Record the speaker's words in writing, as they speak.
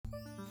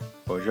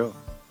Bojo.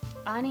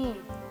 Ani.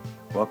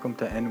 Welcome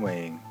to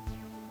N-Weighing,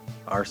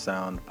 our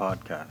sound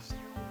podcast.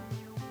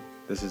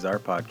 This is our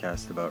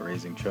podcast about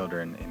raising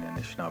children in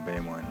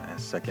Anishinaabemowin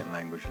as second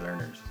language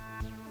learners.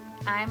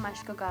 I'm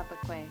Mashko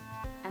Gapakwe,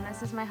 and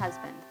this is my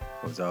husband.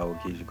 Ozawa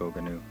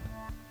Kijigoganu.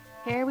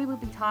 Here we will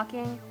be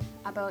talking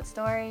about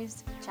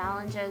stories,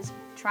 challenges,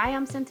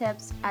 triumphs, and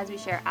tips as we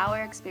share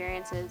our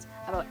experiences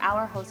about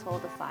our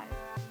household of 5.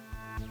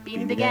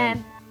 Beamed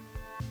again.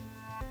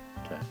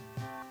 Okay.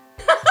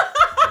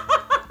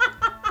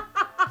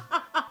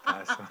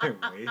 That's my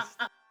waist.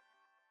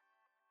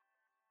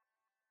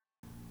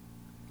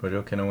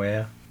 Bojo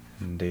Kinawea,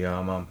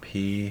 Ndiyamam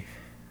P,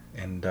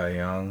 and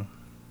Dayang,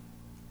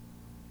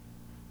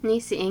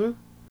 Nisiing.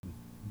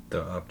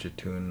 the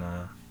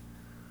Abjatuna,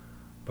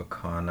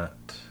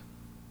 Bakanat,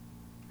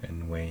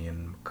 and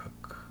Wayan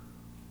Cook.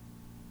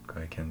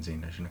 Kai Kenzi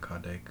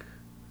Najinakadek.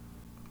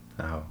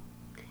 Now.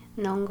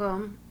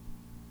 Nongom.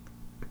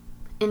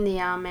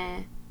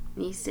 Indiame.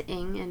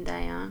 Nisiing and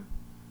Dayang.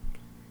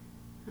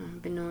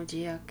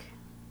 Benojiak.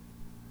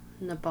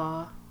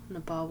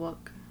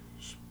 Nabawak.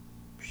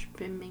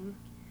 Spimming.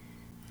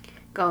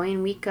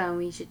 Going wika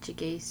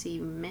wichigasi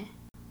me.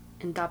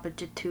 And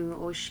Dabajatu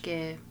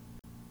Oshke.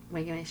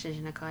 Waganisha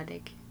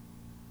Nakadik.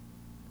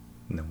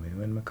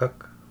 Nawayan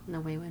Makuk.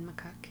 Nawayan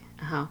Makak.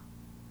 Aha.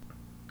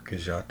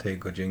 Gajate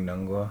Gojing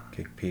Nangwa,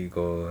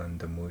 Kikpigo and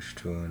the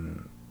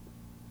Mushtun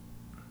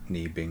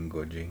Nibing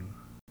Gojing.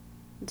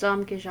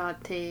 Zom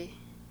Gajate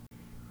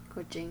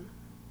Gojing.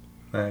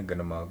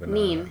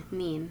 Ganamagana.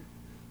 Neen.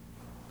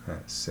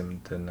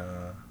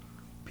 Simtana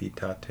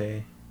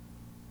Pitate.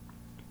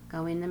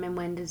 Gawin na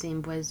memwenda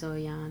zin buezo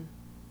yan.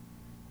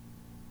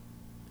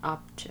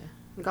 Opcha.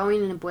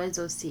 Gawin na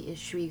buezo si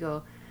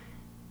ishwigo.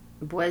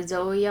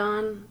 Buezo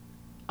yan.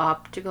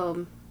 Opcha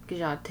go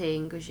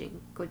Gajate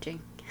Gojing.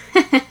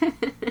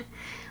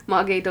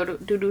 Mage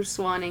dudu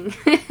swanning.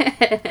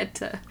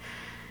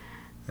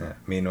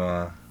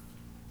 Meanwhile,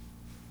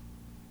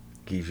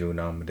 Giju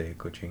Namade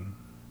Gojing.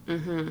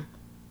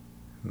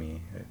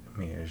 Me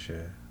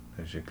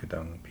as a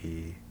kadang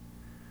P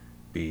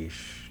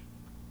Bish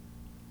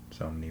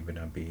Somni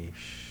Bina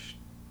Bish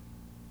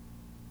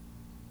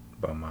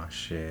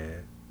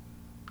Bamashe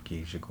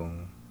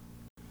Gijagung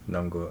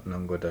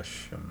Nango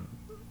Dash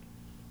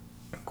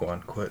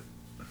Guan Quit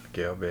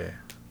Gelbe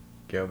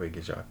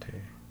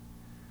Gijate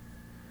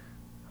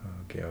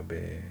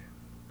Gelbe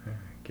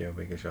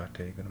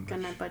Gijate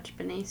Gana bach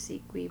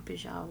benesi gui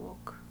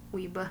bijawok.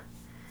 Weeba.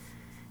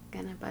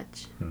 Gana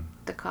bach.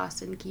 The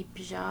cost and keep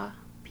bija.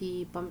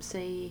 P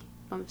bumpsaying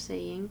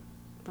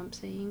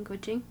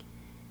Gojing.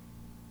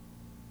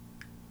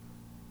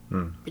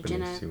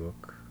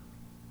 Benesiwok.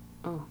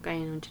 Oh, gaya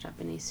nun jira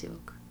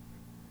benesiwok.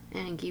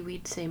 And gi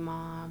we'd say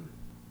mom.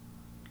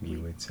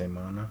 We'd say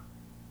mana.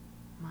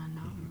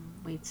 Mana.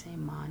 We'd say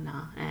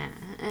mana.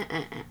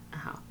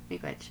 How? We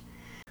gwech.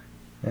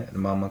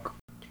 Mama.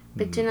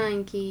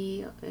 Bijina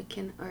gi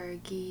kin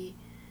gi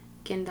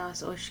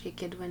kindas oshke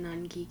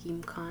kidwanan gi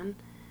gimkan.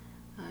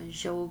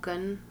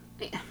 Jogan.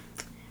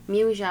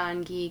 Miuja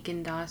gi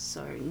gindas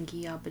or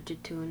gi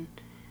abajatun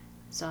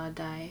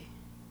zadai.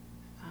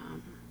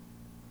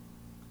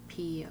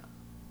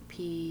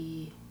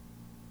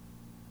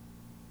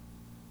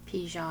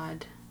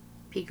 Pijad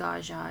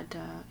Gajad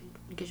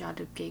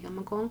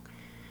Gagamagong.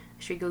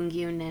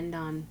 Shrigungiu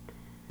Nendan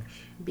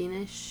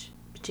Binish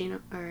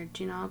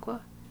Jinagua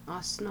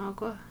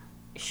Osnagua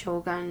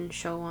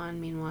Showan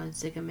meanwhile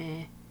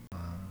Zigame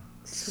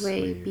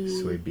Sway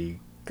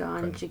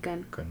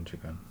Ganjigan.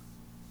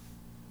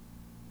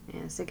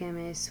 Yeah,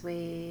 Zigame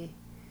Sway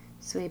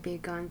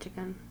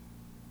Ganjigan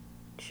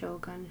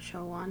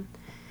Showan.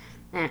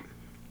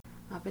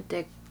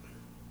 Apadek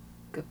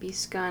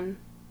Gabiskan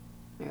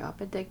or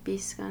Apadek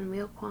Biskan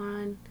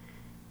Wilkwan.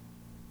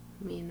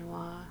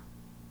 Meanwhile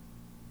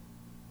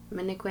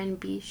Minikwen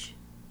Beach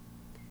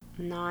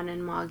Nan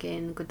and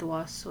Magen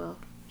Gudwaswil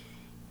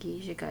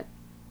Gijagat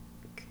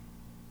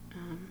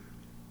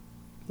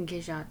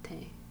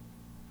Gijate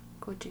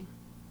Coaching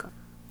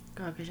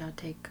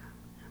Gagajate.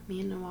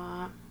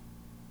 Meanwhile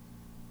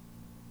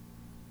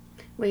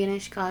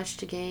Waganish Gosh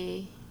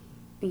Tagay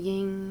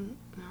Ying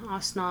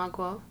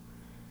Osnagwa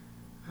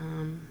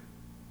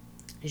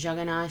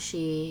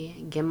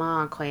Jaganashi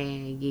Gima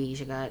Kwe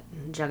Gijagat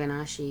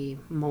Jaganashi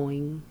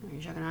Mowing or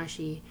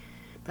Jaganashi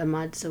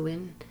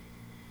Bamadsawin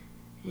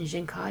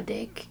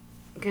Jinkadek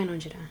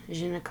Ganojita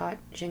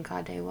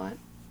Jinkade what?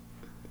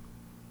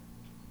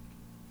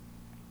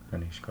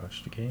 Anish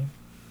Gosh the game.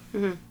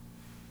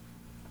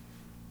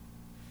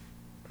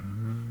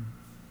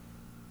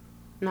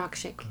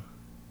 Nakshik.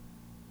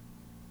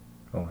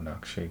 Oh,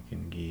 Nakshik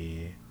and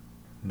Gi.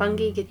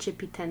 Bungi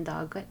Gichipi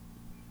Tendagat.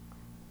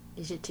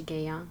 Is it to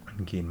Gayang?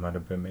 Gi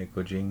Madabeme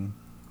Gojing,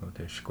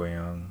 Otesh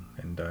Goyang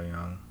and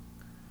Dayang.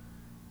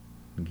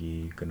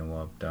 Gi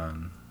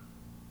Ganawabdan.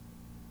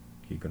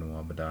 Gi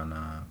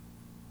Ganawabadana.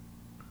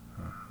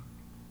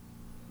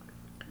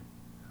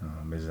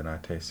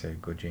 Mizanate Se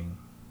Gojing.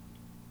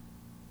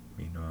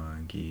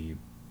 Meanwhile, Gi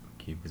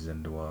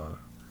Bizandwa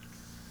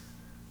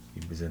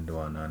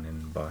ibizinduanan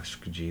in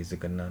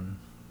bashkjiziganan.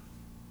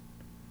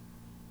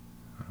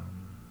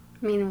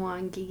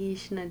 Meanwhile,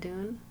 gigish na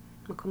dun.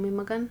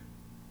 Makumimagan.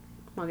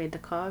 Magay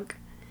dakog.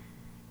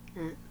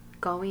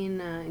 Gawin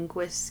in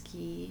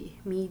gwiski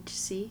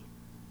mijsi.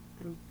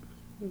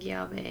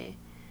 Gyave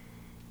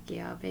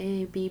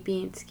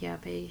bibins.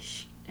 Gyave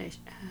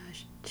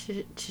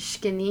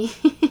shishkini.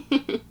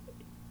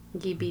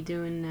 Gibi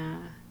dun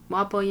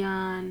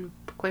wapoyan.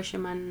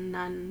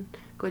 Kweshimanan.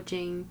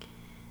 Gojing.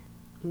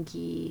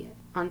 Gi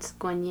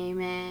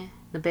anskwanyeme.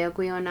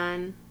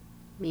 Nabelguyonan.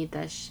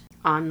 Midash.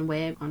 On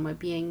web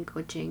being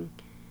coaching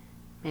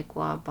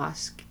mekwa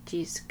bask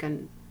jis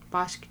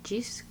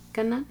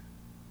kanan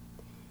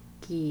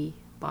ki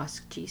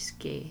bask jis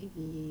ke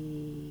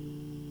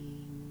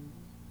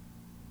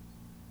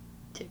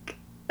check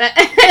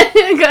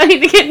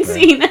going to get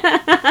seen.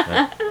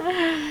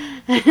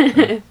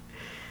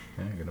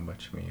 Gonna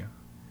watch me.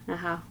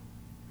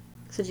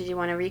 So did you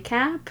want to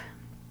recap?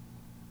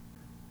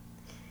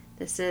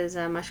 This is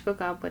Mashko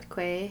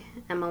Gobwit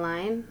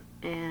Emmeline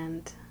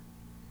and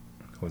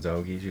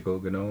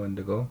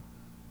Indigo.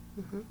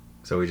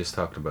 So we just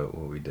talked about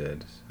what we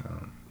did,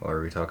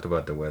 or we talked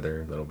about the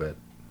weather a little bit,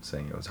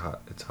 saying it was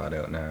hot. It's hot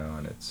out now,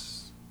 and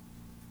it's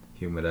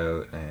humid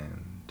out,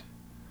 and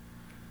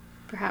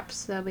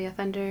perhaps there'll be a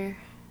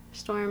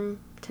thunderstorm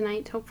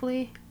tonight,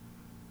 hopefully.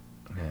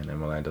 And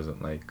Emmeline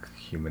doesn't like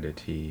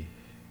humidity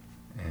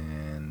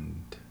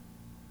and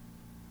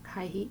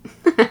high heat.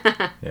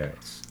 Yeah,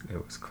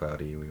 it was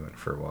cloudy. We went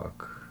for a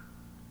walk.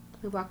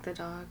 We walked the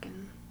dog,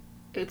 and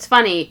it's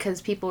funny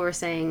because people were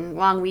saying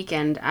long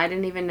weekend. I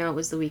didn't even know it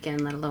was the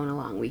weekend, let alone a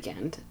long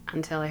weekend,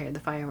 until I heard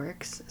the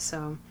fireworks.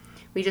 So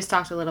we just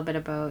talked a little bit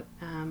about,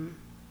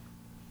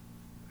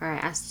 or I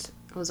asked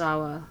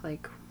Ozawa,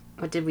 like,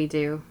 what did we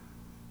do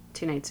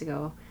 2 nights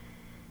ago?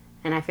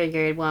 And I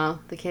figured, well,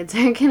 the kids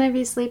aren't going to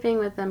be sleeping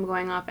with them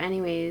going off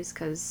anyways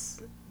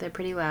because they're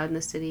pretty loud in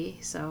the city.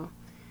 So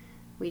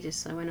we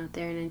just went out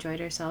there and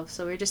enjoyed ourselves.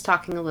 So we were just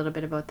talking a little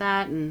bit about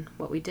that and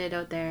what we did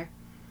out there.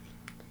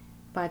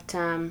 But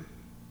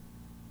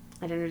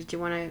I don't know, did you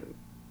want to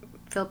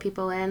fill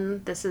people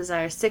in? This is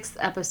our 6th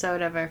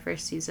episode of our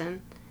first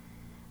season.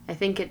 I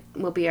think it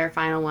will be our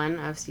final one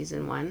of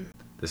season 1.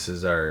 This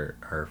is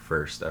our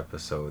first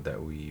episode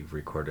that we've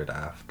recorded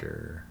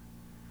after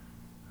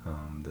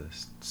the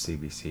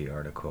CBC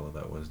article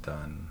that was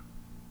done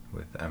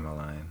with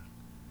Emmeline.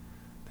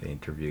 They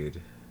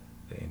interviewed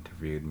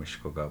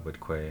Mishko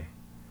Gobwit,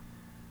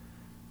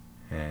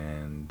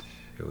 and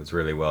it was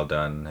really well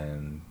done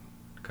and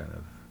kind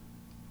of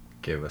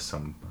gave us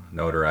some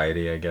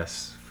notoriety, I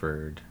guess,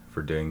 for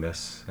doing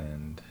this,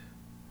 and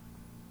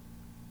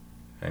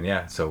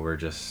yeah, so we're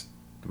just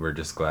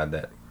glad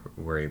that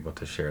we're able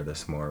to share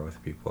this more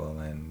with people,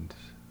 and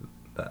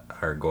that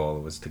our goal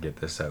was to get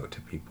this out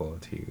to people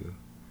to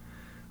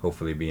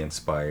hopefully be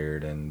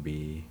inspired and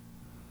be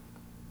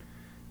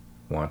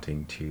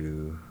wanting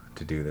to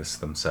do this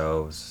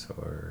themselves,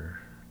 or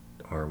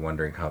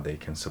wondering how they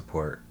can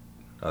support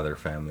other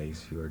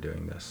families who are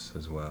doing this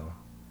as well.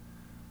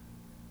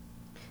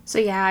 So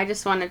yeah, I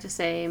just wanted to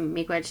say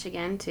miigwech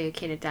again to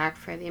Kate Dack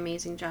for the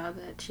amazing job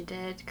that she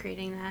did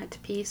creating that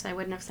piece. I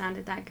wouldn't have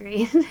sounded that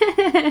great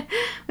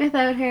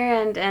without her,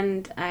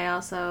 and I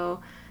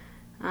also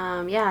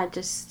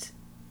just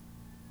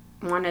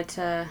wanted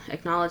to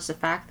acknowledge the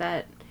fact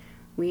that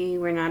we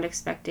were not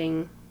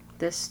expecting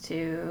this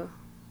to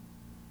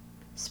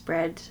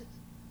spread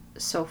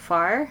so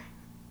far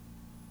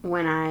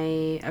when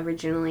I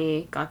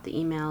originally got the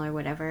email or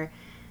whatever,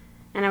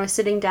 and I was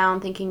sitting down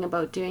thinking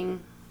about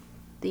doing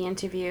the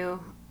interview.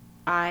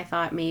 I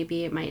thought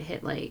maybe it might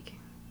hit like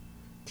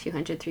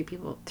 300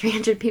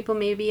 people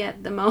maybe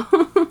at the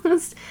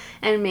most,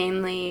 and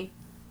mainly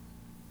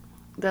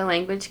the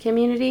language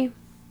community,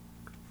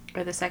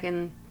 or the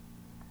second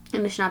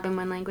Anishinaabe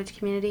language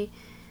community,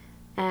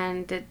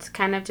 and it's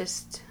kind of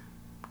just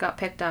got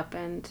picked up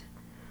and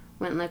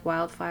went like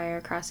wildfire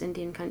across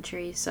Indian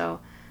country.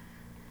 So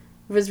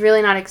I was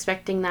really not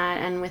expecting that,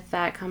 and with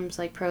that comes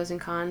like pros and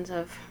cons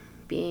of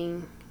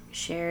being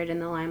shared in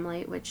the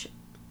limelight, which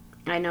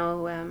I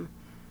know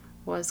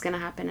was going to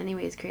happen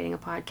anyways, creating a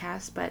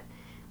podcast, but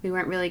we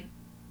weren't really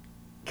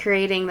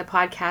creating the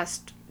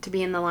podcast to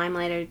be in the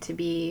limelight or to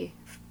be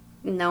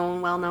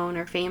well known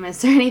or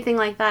famous or anything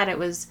like that. It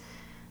was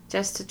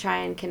just to try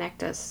and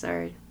connect us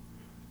or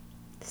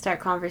start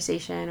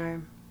conversation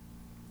or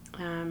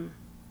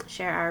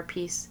share our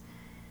piece.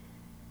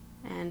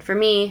 And for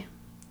me,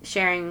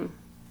 sharing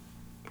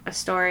a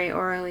story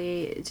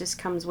orally, it just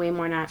comes way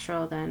more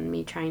natural than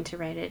me trying to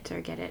write it or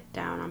get it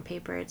down on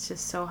paper. It's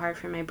just so hard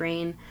for my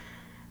brain.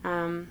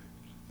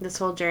 This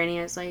whole journey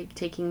is like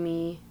taking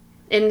me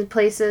in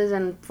places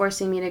and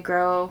forcing me to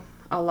grow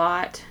a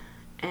lot.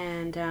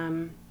 And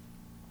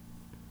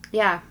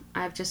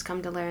I've just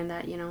come to learn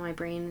that, my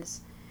brain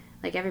is,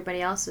 like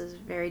everybody else, is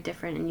very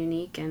different and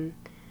unique, and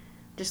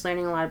just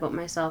learning a lot about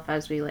myself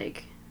as we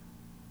like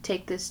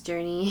take this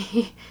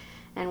journey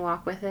and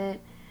walk with it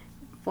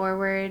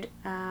forward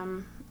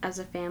as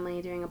a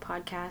family doing a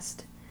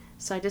podcast.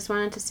 So I just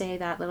wanted to say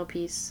that little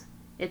piece.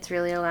 It's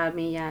really allowed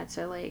me,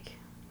 to like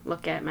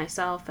look at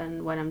myself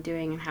and what I'm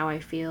doing and how I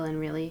feel and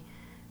really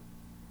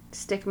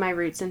stick my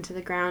roots into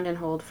the ground and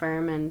hold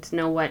firm and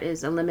know what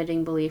is a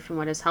limiting belief and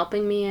what is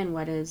helping me and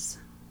what is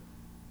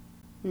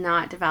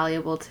not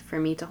valuable for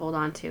me to hold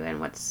on to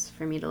and what's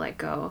for me to let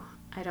go.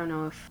 I don't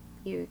know if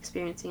you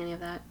experiencing any of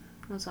that,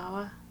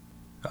 Ozawa?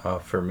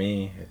 For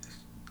me,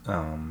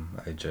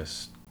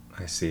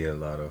 I see a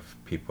lot of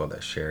people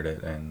that shared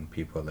it and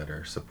people that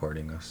are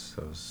supporting us.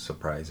 So it's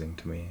surprising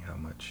to me how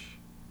much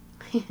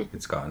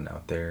it's gotten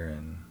out there,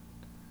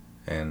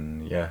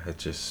 and yeah,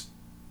 it's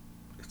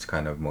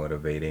kind of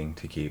motivating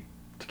to keep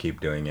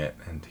doing it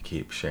and to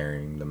keep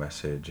sharing the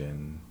message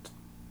and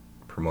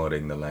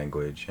promoting the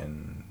language,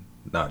 and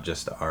not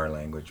just our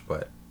language,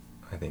 but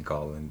I think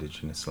all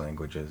Indigenous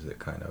languages.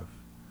 It's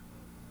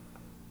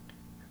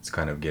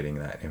kind of getting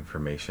that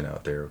information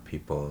out there with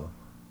people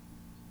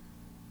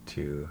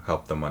to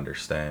help them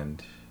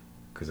understand,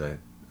 because I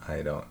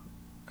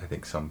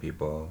think some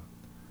people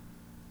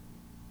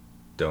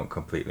don't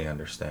completely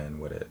understand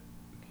what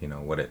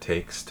it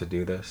takes to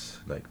do this,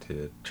 like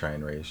to try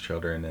and raise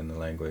children in the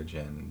language,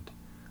 and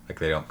like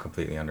they don't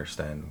completely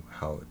understand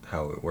how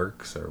it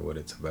works or what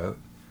it's about.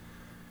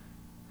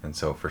 And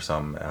so for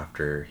some,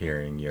 after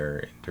hearing your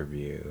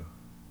interview,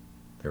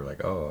 they're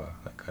like, oh,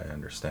 like I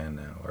understand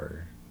now,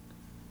 or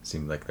it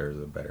seemed like there's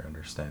a better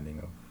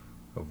understanding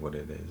of what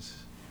it is.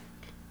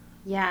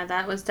 Yeah,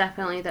 that was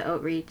definitely the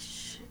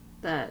outreach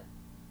that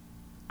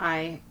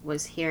I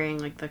was hearing,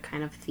 like the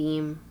kind of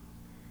theme,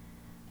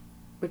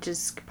 which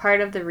is part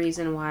of the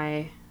reason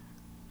why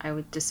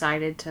I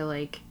decided to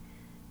like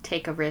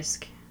take a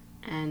risk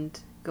and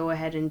go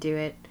ahead and do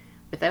it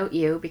without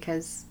you,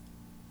 because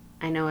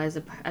I know as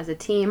a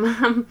team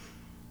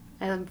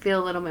I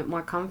feel a little bit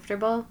more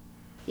comfortable.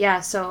 Yeah,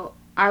 so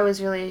I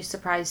was really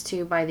surprised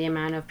too by the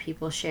amount of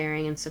people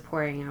sharing and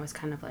supporting. I was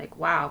kind of like,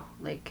 wow,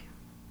 like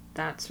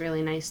that's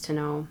really nice to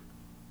know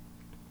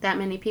that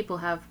many people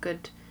have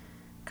good,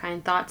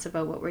 kind thoughts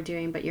about what we're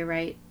doing. But you're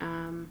right.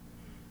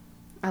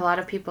 A lot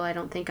of people, I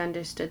don't think,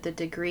 understood the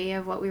degree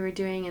of what we were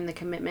doing and the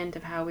commitment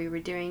of how we were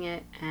doing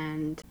it.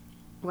 And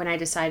when I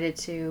decided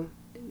to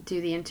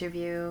do the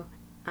interview,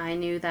 I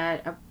knew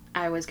that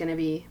I was going to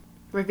be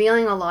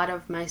revealing a lot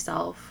of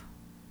myself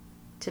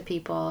to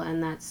people,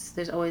 and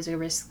there's always a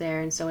risk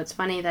there. And so it's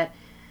funny that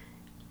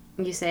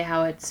you say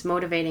how it's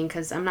motivating,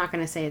 because I'm not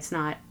going to say it's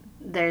not.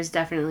 There's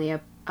definitely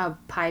a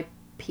pie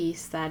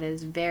piece that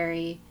is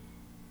very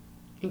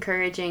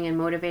encouraging and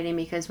motivating,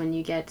 because when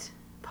you get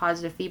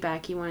positive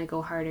feedback, you want to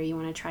go harder, you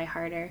want to try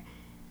harder.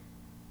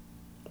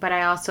 But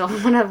I also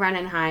want to run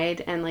and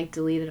hide and like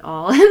delete it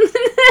all and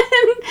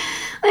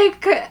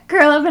like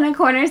curl up in a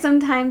corner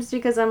sometimes,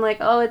 because I'm like,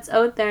 oh, it's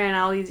out there and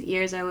all these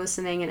ears are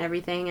listening and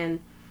everything,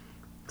 and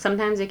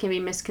sometimes it can be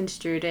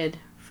misconstrued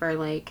for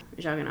like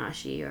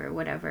Jaganashi or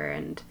whatever,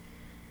 and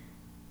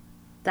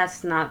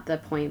that's not the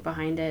point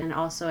behind it. And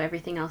also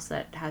everything else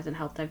that hasn't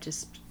helped, I've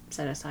just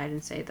set aside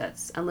and say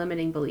that's a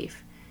limiting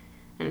belief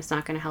and it's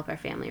not going to help our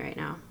family right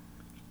now.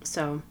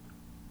 So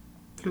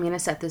I'm going to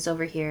set this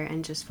over here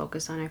and just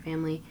focus on our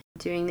family.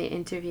 Doing the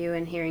interview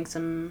and hearing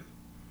some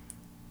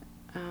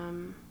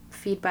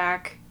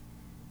feedback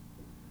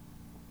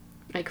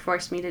like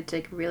forced me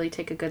to really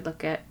take a good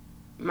look at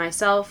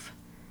myself,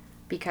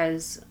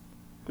 because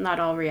not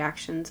all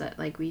reactions that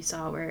like we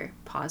saw were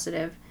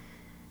positive.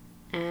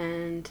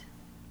 And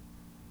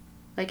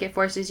like it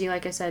forces you,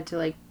 like I said, to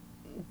like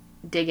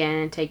dig in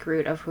and take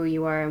root of who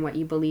you are and what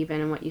you believe in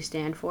and what you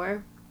stand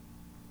for.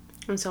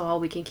 And so all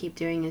we can keep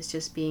doing is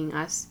just being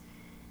us,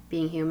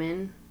 being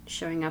human,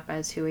 showing up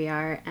as who we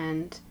are.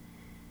 And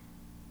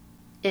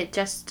it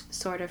just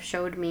sort of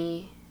showed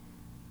me,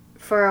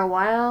 for a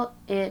while,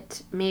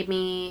 it made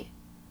me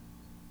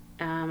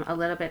a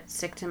little bit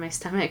sick to my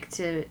stomach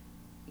to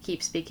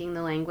keep speaking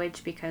the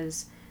language,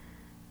 because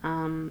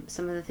some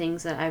of the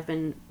things that have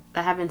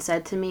been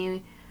said to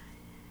me,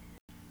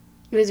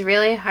 it was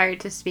really hard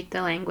to speak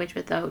the language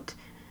without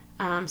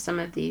some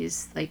of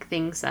these like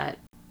things that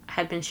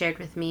had been shared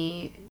with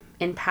me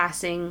in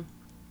passing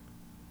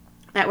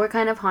that were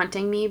kind of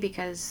haunting me,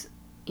 because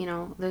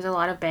there's a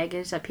lot of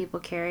baggage that people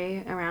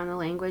carry around the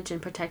language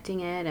and protecting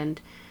it and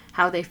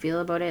how they feel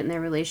about it and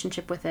their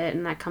relationship with it,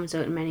 and that comes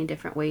out in many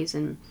different ways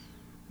and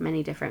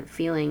many different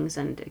feelings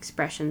and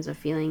expressions of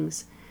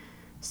feelings.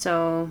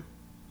 So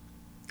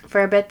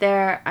for a bit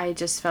there, I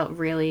just felt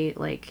really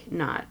like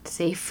not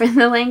safe in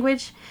the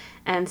language,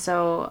 and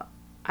so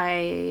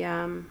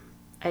I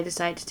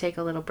decided to take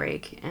a little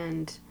break,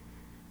 and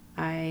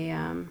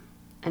I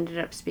ended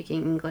up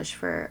speaking English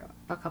for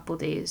a couple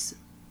days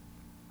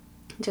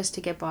just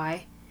to get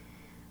by.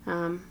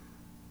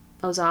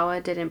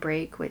 Ozawa didn't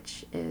break,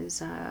 which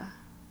is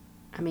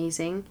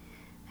amazing,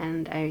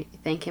 and I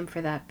thank him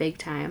for that big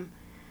time.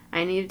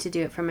 I needed to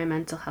do it for my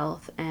mental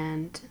health,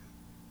 and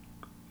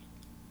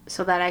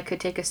so that I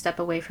could take a step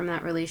away from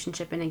that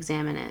relationship and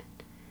examine it.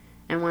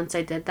 And once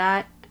I did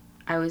that,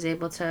 I was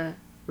able to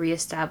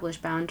reestablish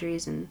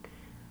boundaries and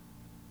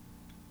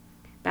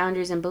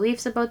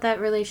beliefs about that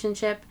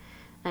relationship,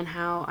 and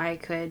how I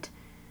could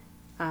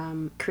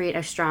create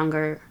a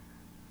stronger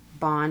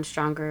bond,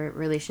 stronger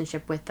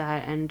relationship with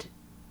that, and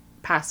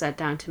pass that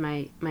down to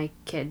my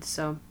kids.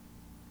 So,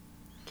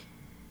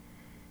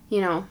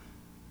 you know,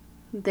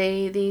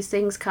 these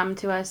things come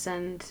to us,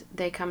 and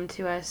they come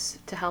to us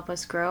to help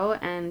us grow.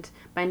 And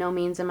by no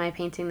means am I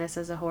painting this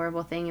as a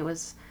horrible thing. It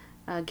was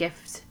a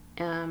gift.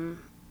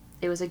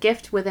 It was a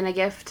gift within a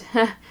gift.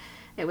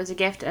 It was a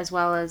gift as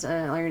well as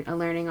a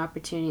learning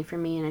opportunity for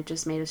me, and it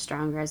just made us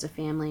stronger as a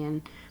family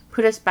and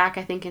put us back,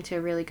 I think, into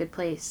a really good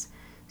place.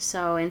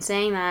 So in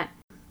saying that,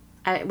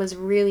 it was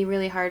really,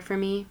 really hard for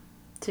me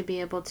to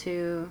be able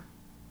to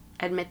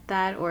admit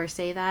that or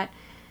say that.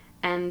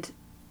 And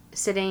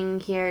sitting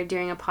here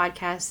doing a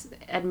podcast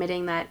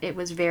admitting that it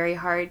was very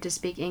hard to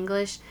speak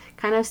English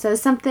kind of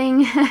says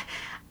something. How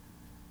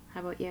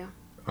about you?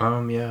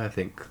 Yeah, I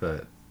think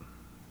that,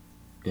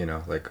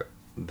 like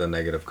the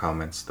negative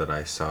comments that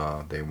I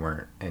saw, they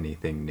weren't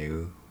anything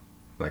new.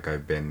 Like,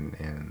 I've been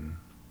in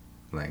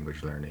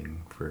language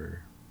learning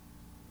for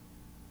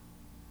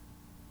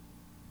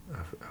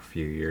a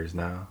few years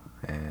now,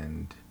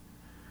 and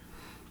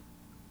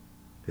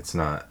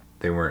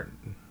they weren't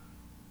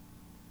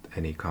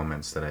any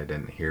comments that I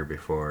didn't hear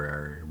before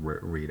or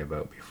read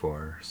about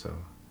before. So,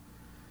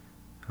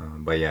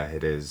 but yeah,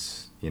 it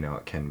is,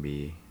 it can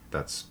be,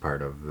 that's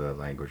part of the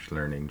language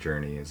learning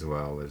journey as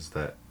well, is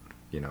that,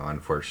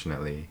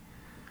 unfortunately,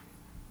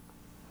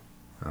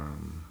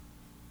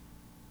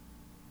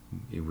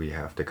 we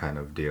have to kind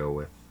of deal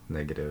with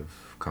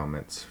negative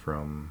comments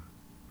from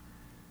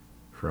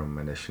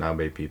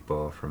Anishinaabe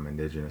people, from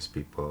Indigenous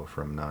people,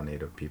 from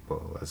non-Native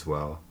people as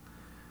well.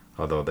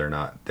 Although they're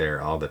not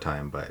there all the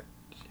time, but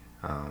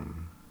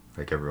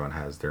like, everyone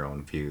has their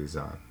own views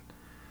on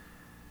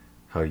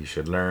how you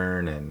should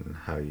learn and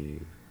how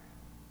you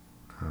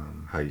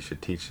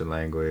should teach the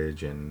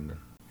language. And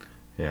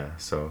yeah,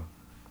 so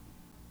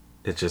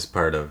it's just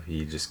part of,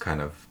 you just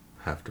kind of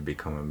have to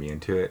become immune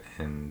to it.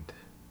 And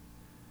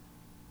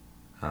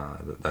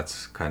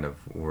that's kind of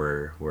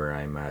where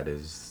I'm at,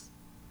 is,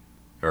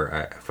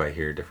 if I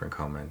hear different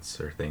comments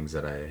or things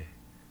that I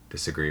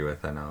disagree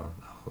with, then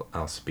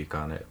I'll speak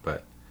on it.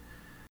 But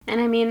and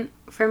I mean,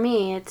 for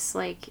me, it's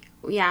like,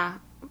 yeah,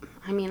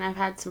 I mean, I've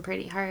had some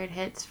pretty hard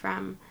hits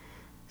from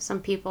some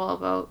people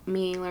about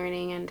me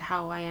learning and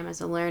how I am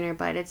as a learner,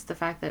 but it's the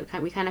fact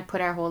that we kind of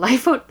put our whole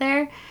life out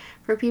there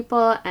for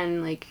people,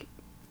 and like,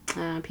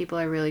 people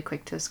are really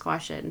quick to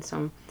squash it. And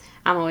so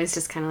I'm always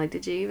just kind of like,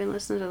 did you even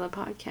listen to the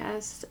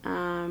podcast?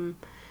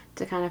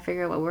 To kind of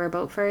figure out what we're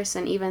about first.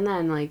 And even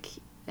then, like,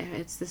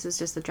 this is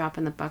just a drop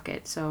in the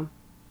bucket. So,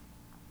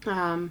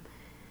 in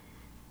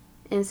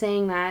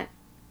saying that,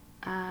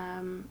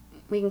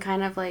 we can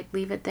kind of like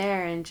leave it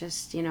there and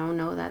just,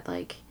 know that,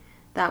 like,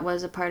 that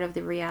was a part of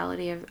the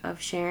reality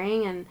of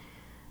sharing.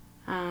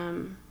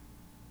 And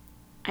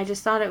I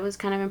just thought it was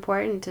kind of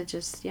important to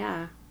just,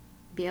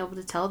 be able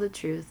to tell the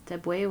truth, to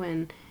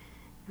Bwewin,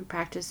 and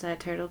practice that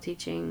turtle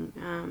teaching.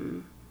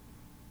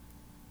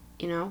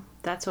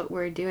 That's what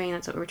we're doing.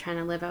 That's what we're trying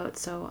to live out.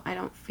 So I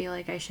don't feel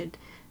like I should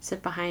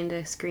sit behind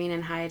a screen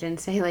and hide and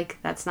say, like,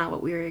 that's not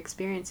what we were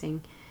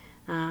experiencing.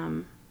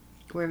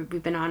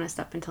 We've been honest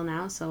up until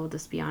now, so we'll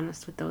just be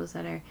honest with those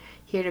that are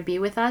here to be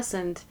with us.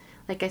 And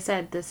like I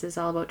said, this is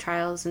all about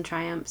trials and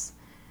triumphs,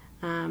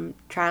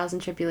 trials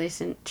and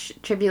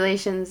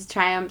tribulations,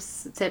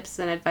 triumphs, tips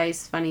and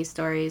advice, funny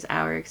stories,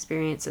 our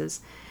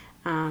experiences.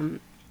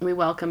 We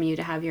welcome you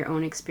to have your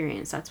own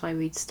experience. That's why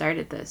we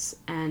started this.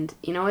 And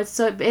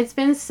it's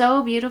been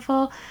so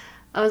beautiful.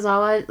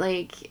 Ozawa,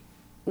 like,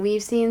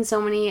 we've seen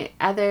so many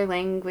other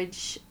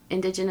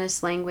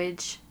Indigenous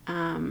language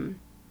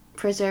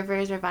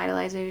preservers,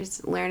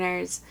 revitalizers,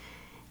 learners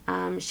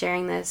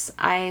sharing this.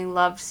 I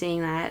love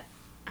seeing that.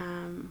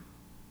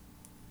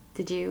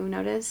 Did you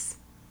notice?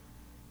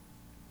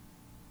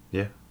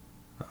 Yeah.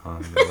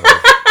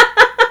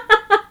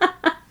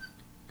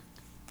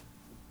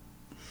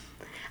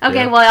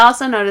 Okay, well, I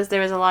also noticed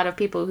there was a lot of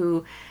people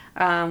who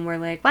were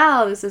like,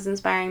 wow, this is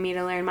inspiring me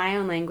to learn my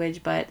own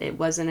language, but it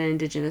wasn't an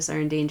Indigenous or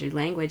endangered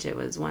language. It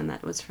was one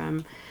that was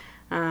from...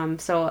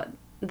 so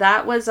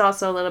that was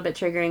also a little bit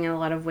triggering in a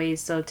lot of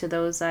ways. So to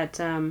those that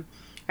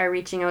are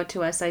reaching out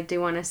to us, I do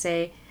want to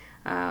say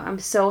I'm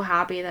so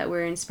happy that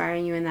we're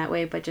inspiring you in that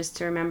way, but just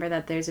to remember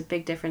that there's a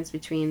big difference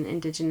between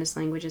Indigenous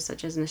languages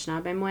such as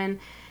Anishinaabe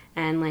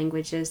and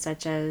languages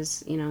such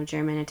as,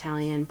 German,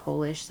 Italian,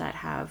 Polish, that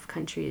have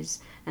countries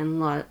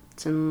and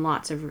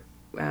lots of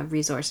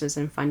resources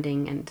and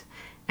funding and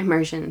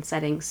immersion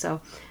settings.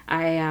 So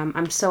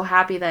I'm so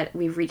happy that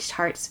we've reached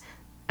hearts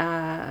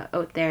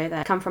out there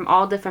that come from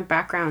all different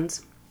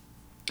backgrounds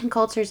and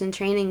cultures and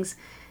trainings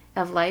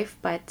of life.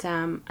 But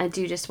I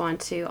do just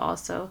want to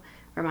also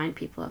remind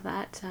people of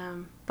that.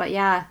 But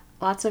yeah,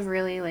 lots of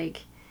really,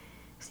 like,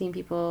 seeing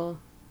people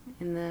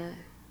in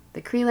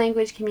the Cree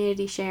language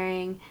community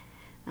sharing,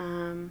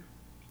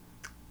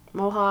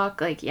 Mohawk,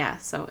 like, yeah,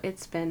 so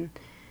it's been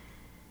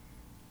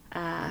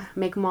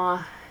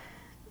Mi'kmaq,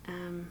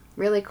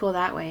 really cool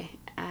that way.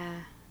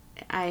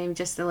 I'm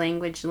just a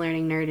language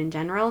learning nerd in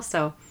general,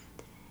 so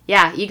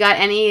yeah, you got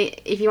any,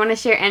 if you want to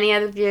share any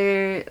of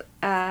your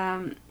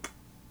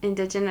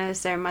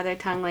Indigenous or mother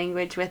tongue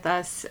language with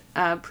us,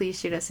 please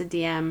shoot us a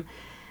DM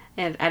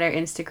at our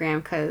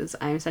Instagram, because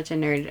I'm such a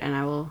nerd and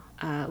I will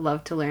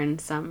love to learn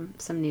some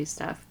new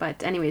stuff.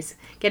 But anyways,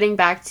 getting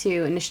back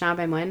to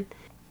Anishinaabemowin,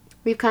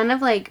 we've kind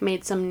of like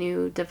made some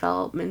new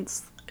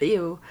developments.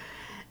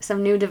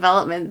 Some new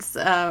developments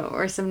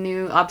or some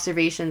new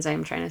observations,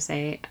 I'm trying to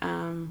say,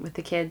 with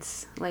the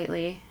kids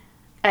lately.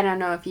 I don't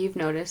know if you've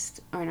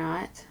noticed or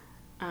not.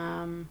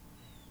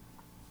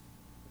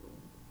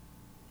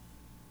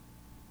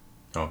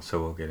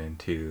 So we'll get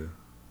into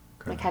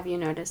like, have you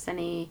noticed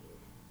any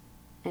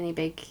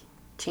big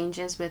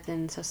changes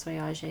within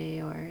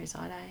Saswayage or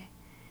Zadai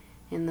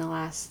in the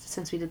last,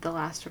 since we did the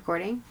last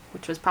recording,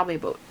 which was probably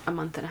about a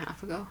month and a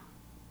half ago?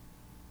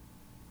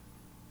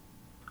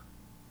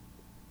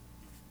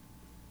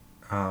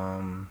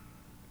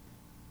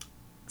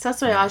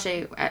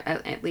 Saswayage,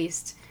 at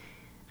least,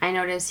 I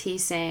noticed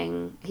he's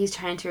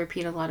trying to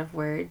repeat a lot of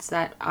words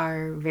that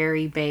are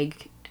very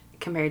big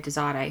compared to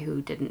Zadai,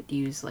 who didn't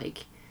use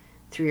like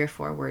 3 or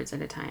 4 words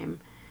at a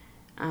time,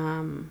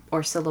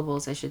 or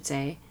syllables, I should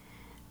say.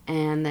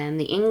 And then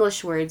the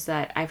English words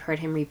that I've heard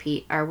him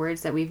repeat are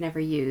words that we've never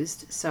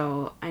used.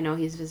 So I know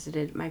he's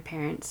visited my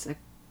parents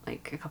a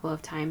couple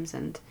of times,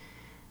 and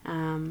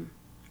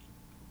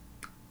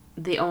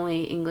the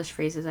only English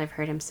phrases I've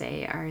heard him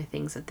say are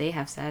things that they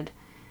have said,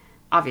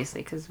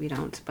 obviously, because we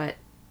don't, but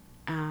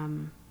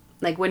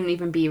like wouldn't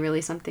even be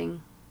really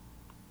something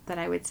that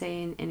I would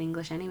say in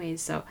English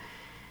anyways. So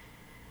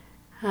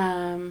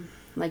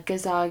like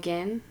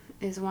Gazagin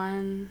is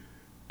one.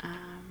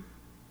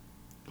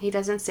 He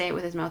doesn't say it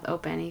with his mouth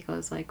open. He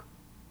goes like,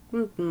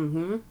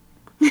 mm-hmm.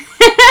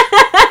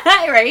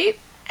 Right?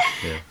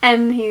 Yeah.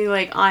 And he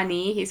like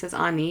Ani, he says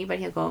Ani, but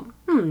he'll go,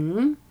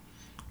 and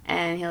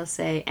he'll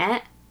say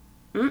and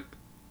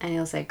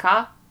he'll say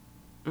ka,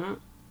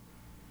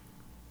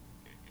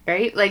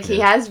 right? Like, he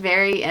has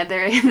very,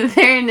 they're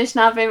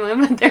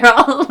Anishinaabe, but they're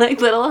all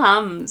like little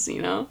hums,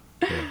 you know?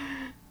 Yeah.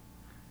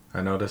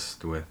 I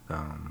noticed with,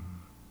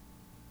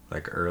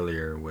 like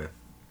earlier with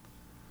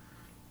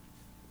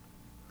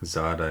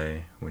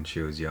Zadai, when she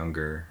was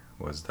younger,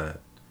 was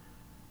that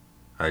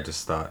I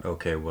just thought,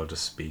 okay, we'll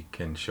just speak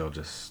and she'll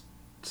just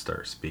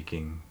start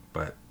speaking.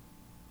 But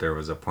there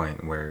was a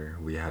point where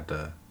we had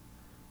to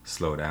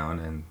slow down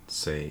and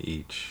say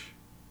each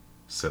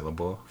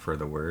syllable for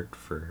the word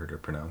for her to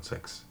pronounce.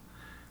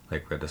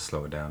 Like we had to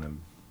slow down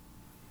and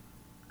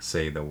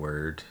say the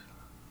word,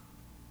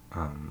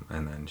 and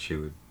then she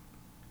would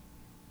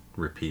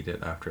repeat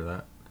it after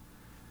that.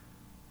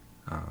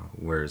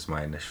 Whereas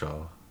my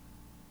initial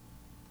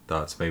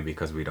thoughts, maybe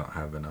because we don't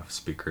have enough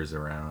speakers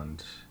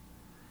around,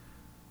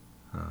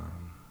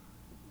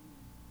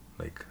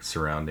 like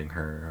surrounding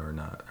her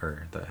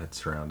or that had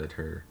surrounded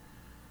her,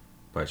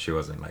 but she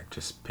wasn't like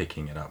just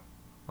picking it up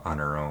on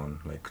her own,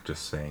 like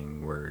just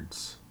saying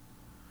words.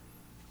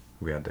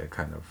 We had to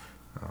kind of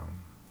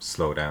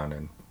slow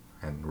down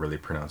and really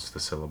pronounce the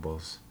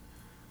syllables.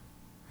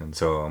 And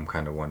so I'm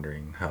kind of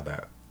wondering how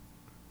that,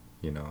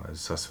 as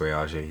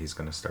Saswayage, he's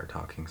going to start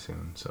talking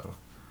soon, so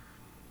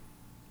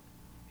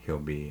he'll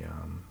be,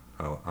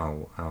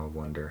 I'll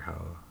wonder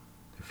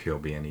if he'll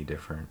be any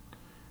different,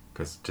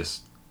 because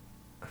just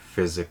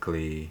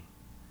physically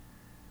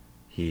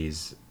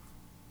he's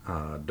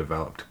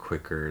developed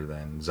quicker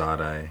than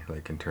Zadai,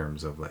 like in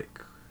terms of like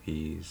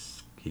he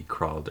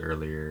crawled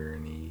earlier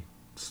and he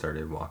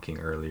started walking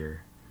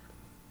earlier.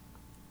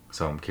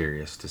 So I'm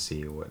curious to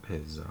see what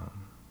his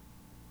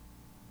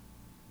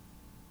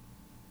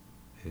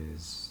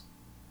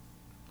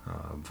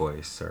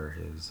voice or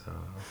his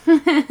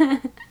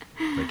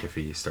like if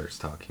he starts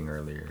talking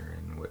earlier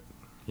and what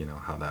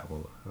how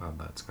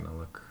that's gonna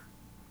look.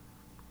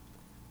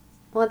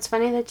 Well, it's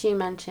funny that you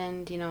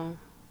mentioned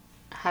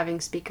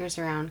having speakers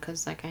around,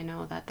 because like I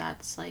know that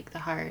that's like the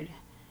hard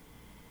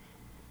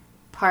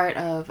part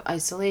of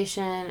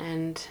isolation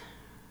and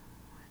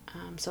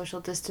social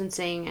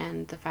distancing,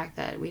 and the fact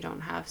that we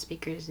don't have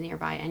speakers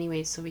nearby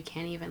anyways, so we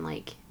can't even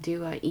like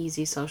do a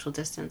easy social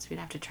distance. We'd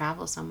have to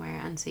travel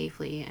somewhere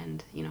unsafely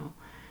and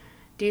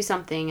do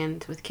something,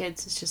 and with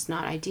kids it's just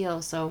not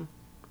ideal. So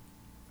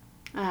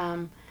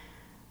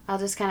I'll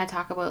just kind of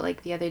talk about,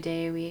 like, the other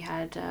day we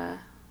had a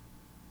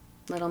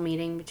little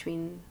meeting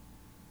between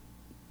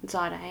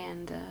Zadai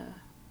and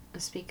a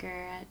speaker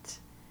at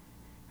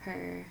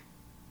her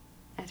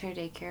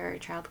daycare or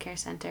childcare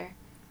center.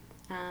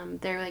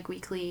 They're like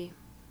weekly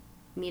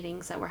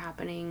meetings that were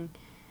happening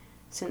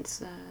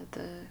since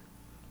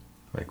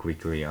like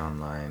weekly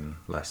online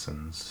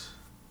lessons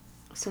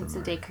since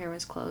the daycare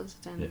was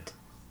closed and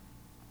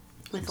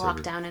with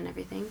lockdown and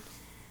everything.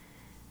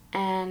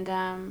 And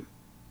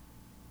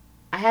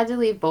I had to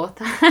leave both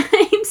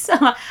times, so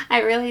I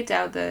really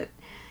doubt that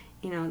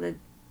the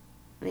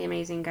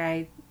amazing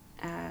guy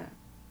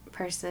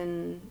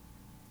person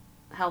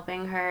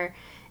helping her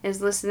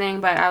is listening,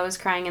 but I was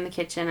crying in the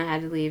kitchen. I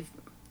had to leave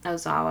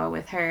Ozawa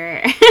with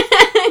her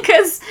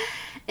because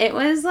it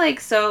was like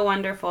so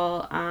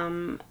wonderful.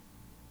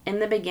 in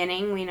the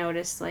beginning, we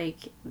noticed, like,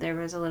 there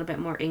was a little bit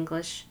more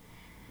English.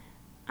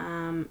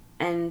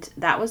 And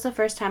that was the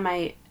first time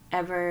I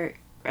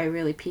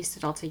really pieced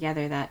it all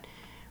together, that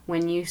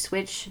when you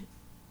switch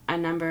a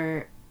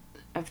number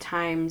of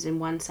times in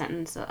one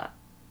sentence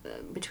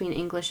between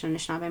English and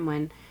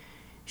Anishinaabemowin,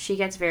 she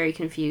gets very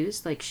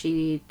confused. Like,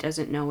 she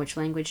doesn't know which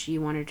language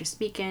you want her to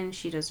speak in.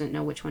 She doesn't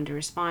know which one to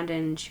respond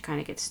in. She kind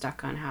of gets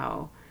stuck on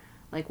how,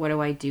 like, what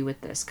do I do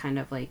with this? Kind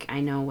of like, I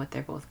know what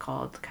they're both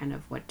called. Kind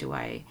of, what do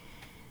I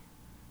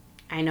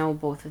know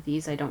both of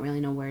these. I don't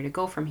really know where to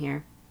go from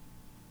here.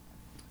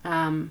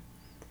 And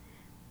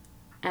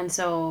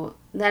so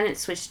then it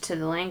switched to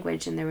the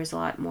language, and there was a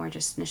lot more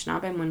just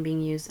Anishinaabemowin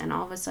being used, and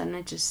all of a sudden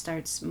it just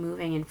starts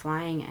moving and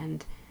flying,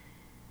 and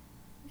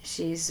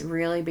she's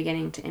really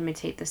beginning to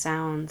imitate the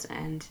sounds,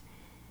 and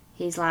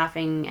he's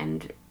laughing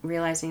and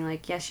realizing,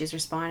 like, yes, she's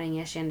responding,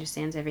 yes, she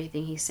understands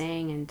everything he's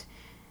saying, and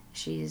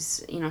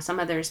she's, some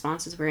of the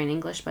responses were in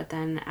English, but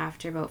then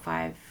after about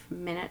 5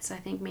 minutes, I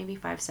think maybe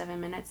 5-7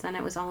 minutes, then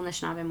it was all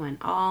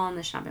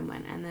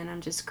Anishinaabemowin, and then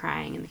I'm just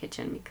crying in the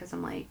kitchen because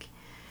I'm like,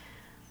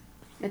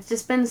 it's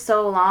just been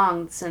so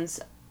long since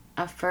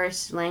a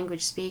first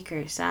language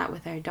speaker sat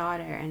with our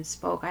daughter and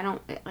spoke. I don't,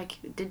 like,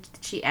 did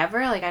she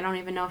ever? Like, I don't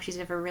even know if she's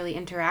ever really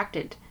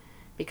interacted,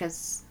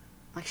 because,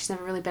 like, she's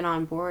never really been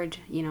on board,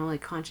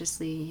 like,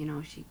 consciously,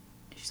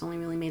 she's only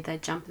really made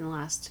that jump in the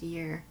last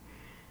year.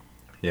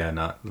 Yeah,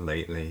 not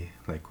lately,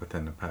 like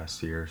within the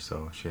past year or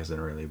so. She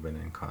hasn't really been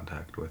in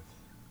contact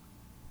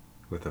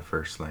with a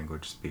first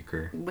language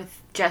speaker.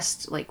 With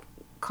just, like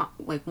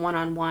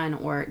one-on-one,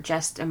 or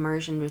just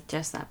immersion with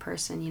just that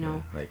person,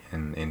 Yeah, like,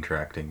 and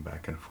interacting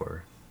back and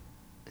forth.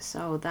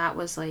 So that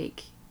was,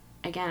 like,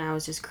 again, I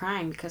was just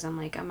crying because I'm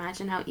like,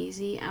 imagine how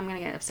easy, I'm gonna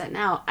get upset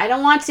now, I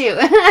don't want to.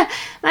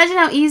 Imagine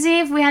how easy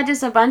if we had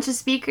just a bunch of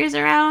speakers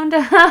around.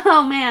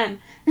 Oh man.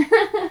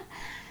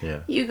 Yeah,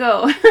 you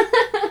go.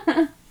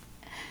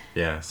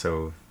 yeah,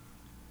 so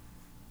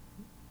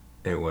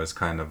it was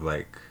kind of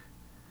like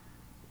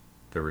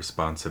the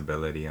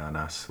responsibility on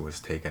us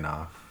was taken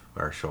off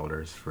our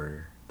shoulders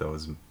for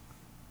those,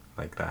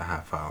 like, that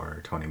half hour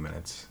or 20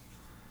 minutes,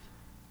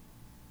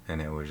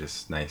 and it was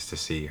just nice to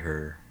see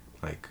her,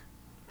 like,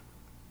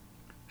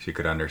 she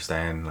could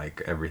understand,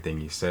 like,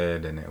 everything you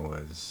said, and it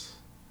was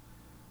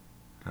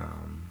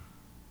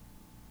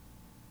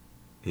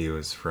he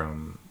was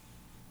from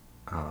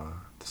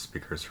the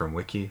speakers from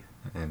Wiki,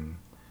 and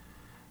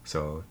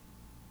so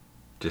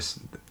just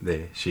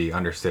she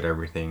understood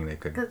everything. They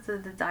could, because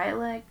of the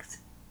dialect.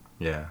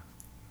 Yeah,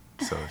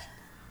 so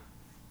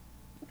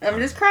I'm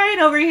just crying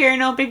over here.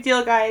 No big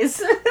deal, guys.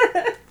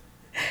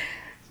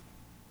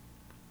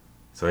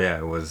 So yeah,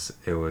 it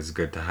was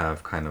good to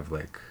have kind of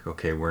like,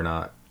 okay, we're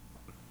not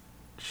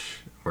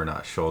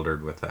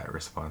shouldered with that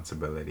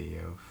responsibility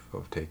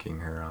of taking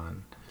her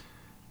on,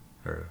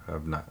 or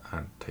of not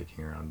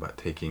taking her on, but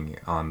taking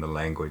on the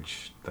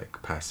language,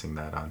 like passing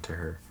that on to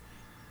her.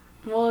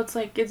 Well, it's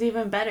like, it's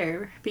even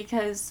better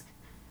because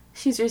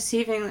she's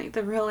receiving, like,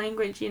 the real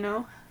language,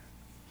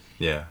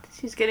 Yeah.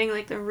 She's getting,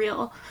 like, the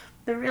real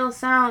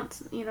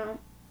sounds,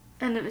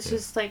 and it was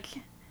just like,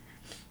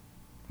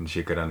 and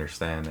she could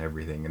understand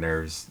everything, and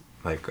there's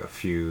like a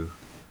few,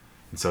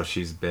 and so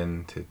she's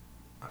been to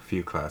a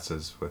few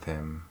classes with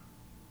him.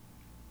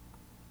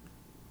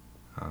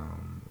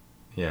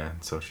 Yeah,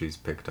 and so she's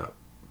picked up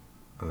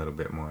a little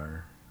bit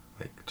more,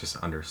 like, just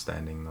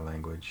understanding the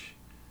language.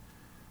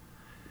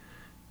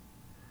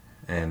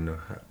 And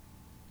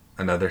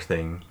another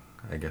thing,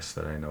 I guess,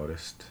 that I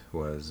noticed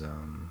was,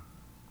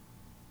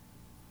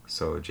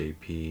 so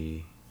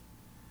JP,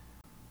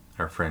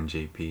 our friend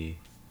JP,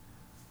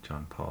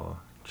 John Paul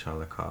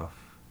Chalikov,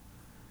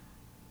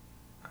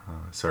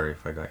 sorry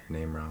if I got your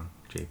name wrong,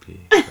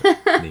 JP,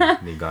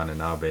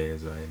 Nigananabe,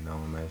 as I know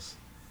him as.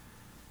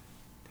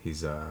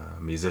 He's a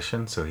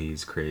musician, so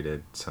he's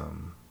created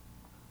some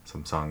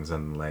songs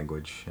in the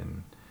language,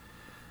 and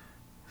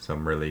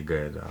some really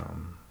good,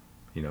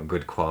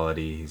 good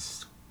quality.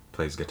 He's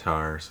plays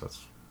guitar, so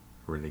it's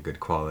really good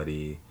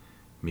quality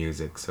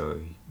music.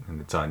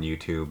 And it's on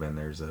YouTube, and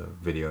there's a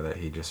video that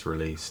he just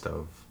released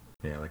of,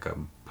 like a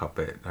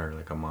puppet or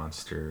like a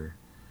monster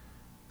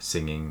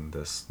singing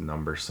this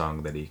number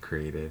song that he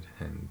created,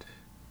 and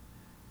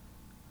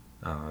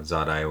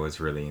Zadai was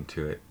really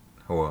into it.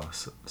 Well,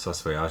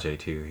 Sosvoyage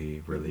too.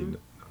 He really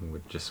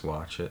would just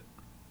watch it.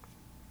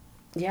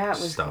 Yeah, it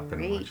was stop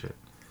great. And watch it.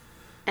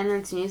 And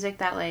it's music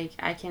that, like,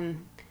 I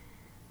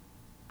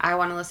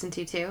want to listen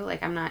to too.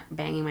 Like, I'm not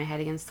banging my head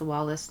against the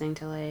wall listening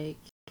to,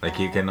 like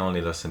you can only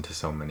listen to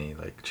so many,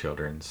 like,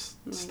 children's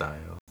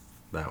style.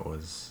 That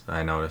was,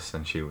 I noticed,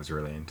 and she was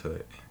really into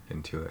it.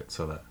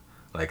 So that,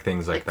 like,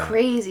 things like that.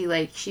 Crazy.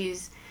 Like,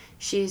 she's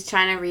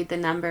trying to read the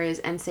numbers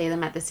and say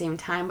them at the same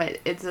time, but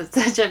it's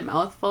such a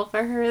mouthful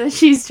for her that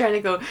she's trying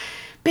to go,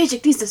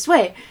 Beijik needs to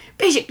sway,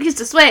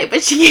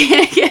 but she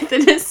can't get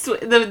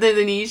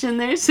the niche in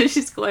there, so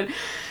she's going,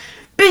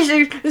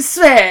 Beijik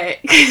sway,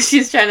 because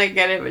she's trying to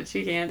get it, but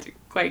she can't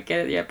quite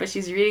get it yet, but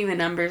she's reading the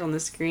numbers on the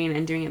screen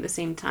and doing it at the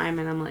same time,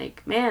 and I'm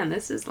like, man,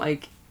 this is,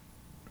 like,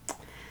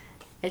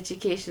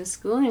 education,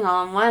 schooling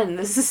all in one.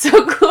 This is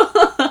so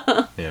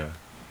cool. Yeah.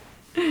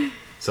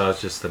 So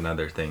it's just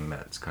another thing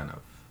that's kind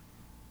of,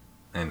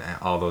 and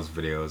all those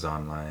videos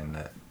online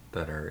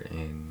that are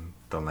in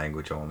the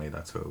language only,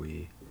 that's what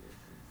we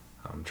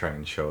try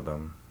and show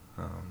them.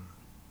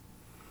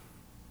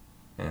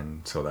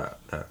 And so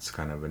that's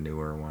kind of a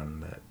newer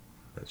one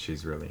that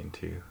she's really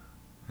into.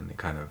 And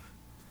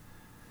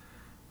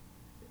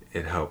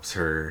it helps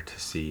her to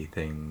see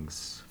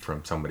things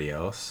from somebody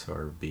else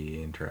or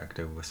be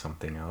interactive with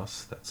something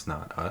else that's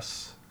not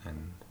us.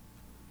 And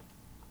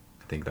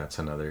I think that's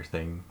another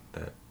thing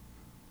that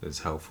is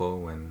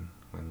helpful when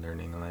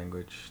learning a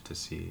language, to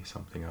see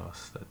something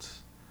else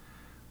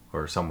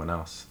or someone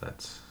else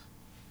that's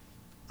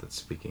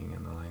speaking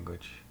in the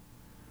language.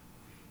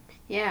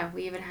 Yeah,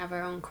 we even have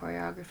our own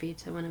choreography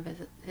to one of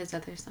his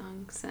other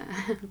songs,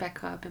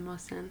 Becca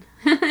Bimosen.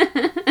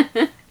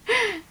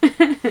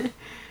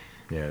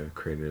 Yeah, we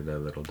created a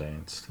little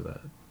dance to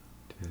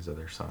his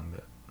other song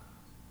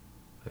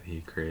that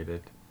he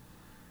created.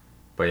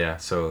 But yeah,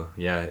 so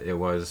yeah, it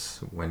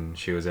was when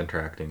she was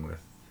interacting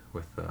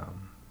with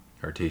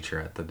our teacher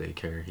at the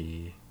daycare,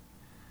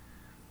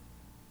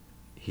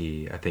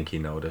 I think he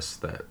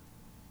noticed that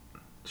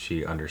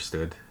she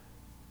understood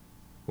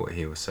what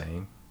he was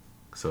saying.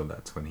 So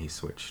that's when he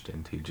switched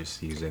into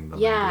just using the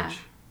language.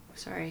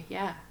 Sorry,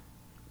 yeah.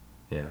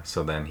 Yeah,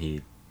 so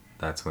then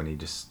that's when he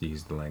just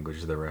used the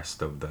language the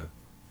rest of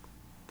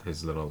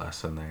his little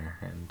lesson there.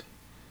 And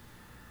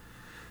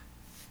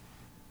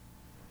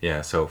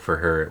yeah, so for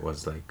her it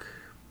was like,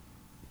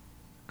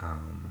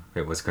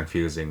 it was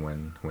confusing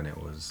when it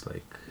was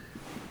like,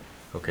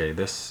 okay,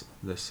 this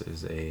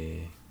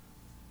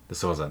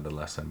wasn't the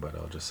lesson, but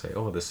I'll just say,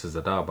 oh, this is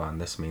a daban,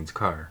 this means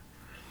car.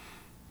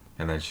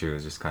 And then she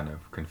was just kind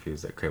of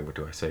confused, like, okay, what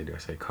do I say? Do I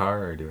say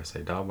car or do I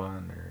say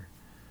daban?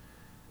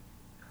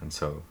 And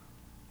so,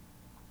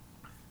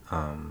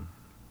 and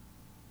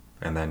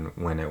then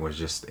when it was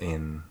just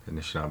in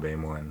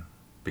Anishinaabe,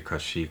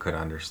 because she could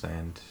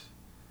understand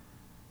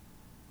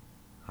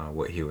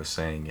what he was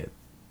saying,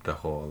 the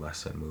whole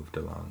lesson moved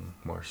along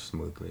more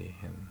smoothly,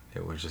 and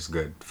it was just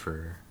good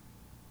for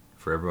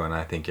everyone.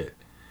 I think it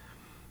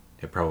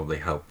probably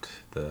helped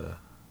the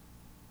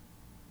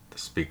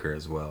speaker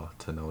as well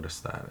to notice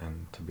that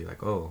and to be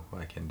like, oh,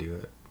 I can do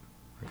it.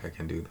 Like, I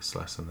can do this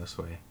lesson this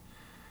way.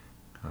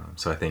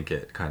 So I think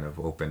it kind of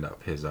opened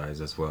up his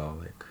eyes as well.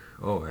 Like,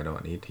 oh, I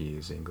don't need to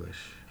use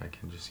English. I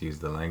can just use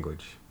the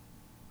language.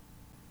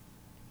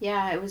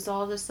 Yeah, it was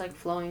all just like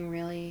flowing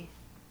really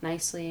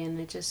nicely, and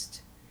it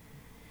just,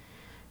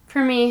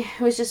 for me,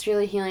 it was just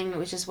really healing. It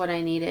was just what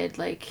I needed,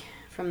 like,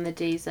 from the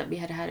days that we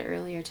had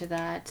earlier to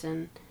that.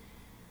 And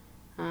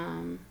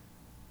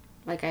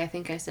like I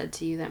think I said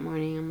to you that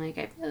morning, I'm like,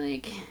 I feel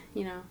like,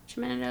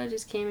 Chimento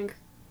just came and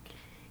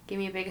gave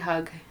me a big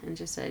hug and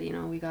just said,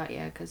 we got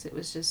you, because it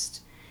was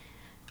just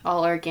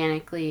all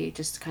organically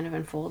just kind of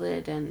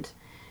unfolded. And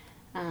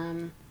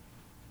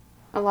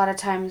a lot of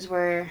times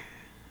we're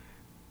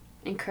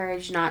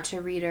encouraged not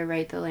to read or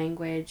write the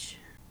language.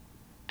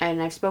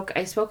 And I spoke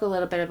a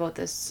little bit about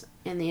this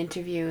in the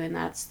interview, and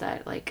that's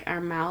that, like,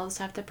 our mouths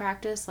have to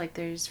practice. Like,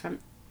 there's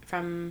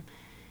from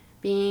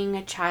being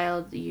a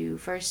child, you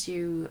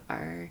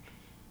are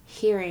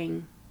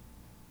hearing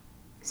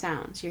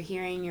sounds. You're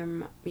hearing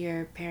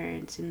your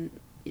parents in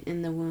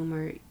the womb,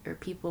 or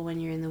people when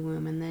you're in the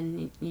womb, and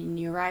then when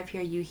you arrive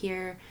here, you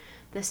hear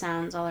the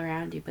sounds all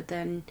around you. But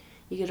then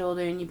you get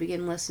older and you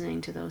begin listening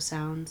to those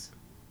sounds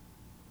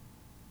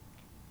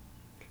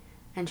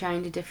and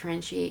trying to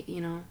differentiate.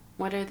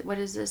 What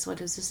is this? What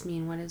does this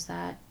mean? What is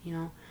that?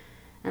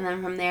 And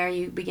then from there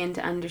you begin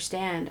to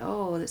understand,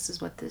 oh, this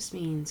is what this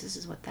means. This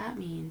is what that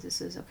means.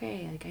 This is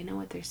okay. Like, I know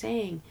what they're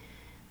saying.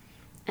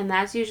 And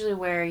that's usually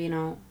where,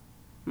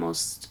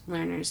 most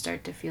learners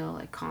start to feel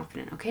like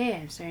confident. Okay,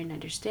 I'm starting to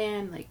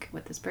understand like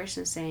what this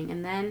person is saying.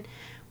 And then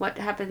what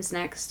happens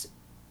next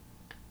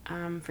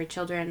for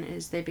children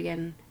is they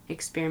begin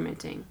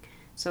experimenting.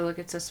 So look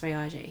at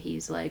Saswayaje.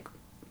 He's like,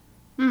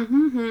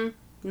 gazagin,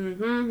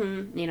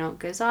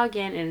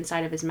 and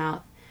inside of his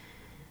mouth.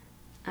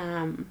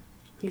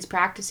 He's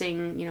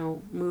practicing,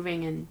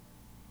 moving and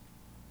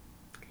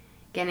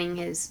getting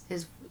his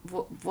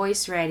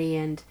voice ready,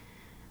 and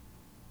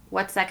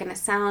what's that going to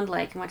sound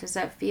like, and what does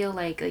that feel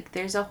like? Like,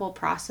 there's a whole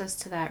process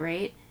to that,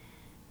 right?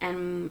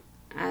 And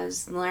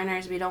as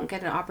learners, we don't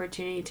get an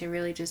opportunity to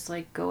really just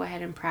like go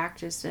ahead and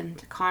practice and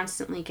to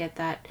constantly get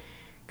that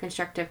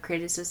constructive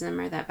criticism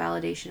or that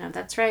validation of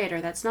that's right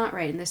or that's not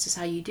right, and this is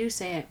how you do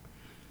say it.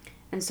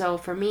 And so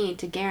for me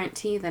to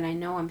guarantee that I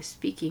know I'm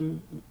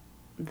speaking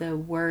the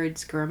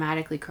words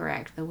grammatically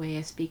correct the way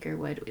a speaker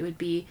would, it would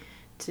be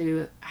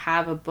to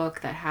have a book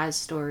that has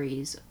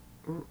stories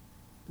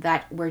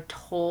that were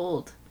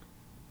told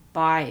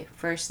by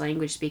first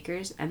language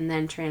speakers and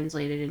then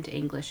translated into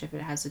English if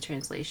it has a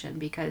translation,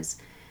 because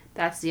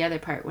that's the other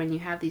part. When you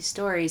have these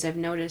stories, I've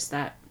noticed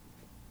that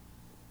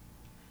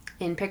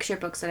in picture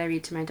books that I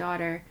read to my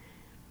daughter,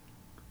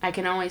 I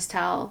can always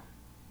tell,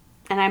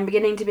 and I'm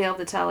beginning to be able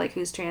to tell like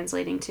who's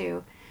translating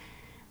too,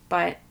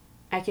 but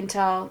I can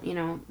tell,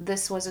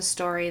 this was a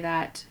story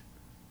that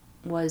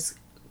was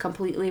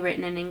completely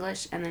written in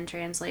English and then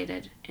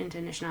translated into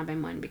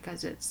Anishinaabemowin,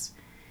 because it's,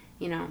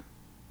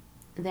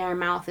 their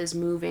mouth is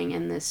moving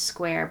in this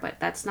square, but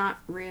that's not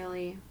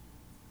really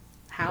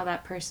how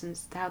that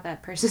person's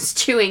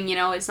chewing.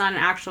 It's not an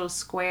actual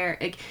square.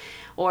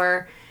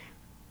 Or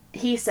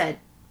he said,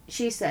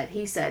 she said,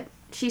 he said,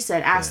 she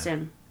said, asked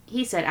him,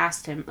 he said,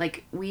 asked him.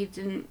 Like, we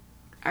didn't.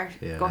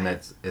 Go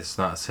ahead. It's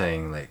not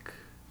saying like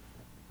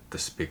the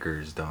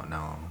speakers don't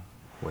know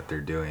what they're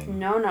doing.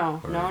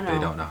 No. They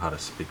don't know how to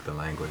speak the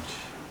language.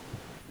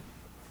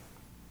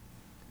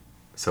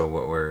 So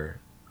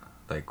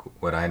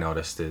what I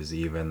noticed is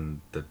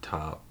even the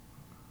top,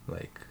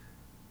 like,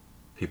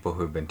 people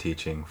who've been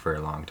teaching for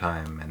a long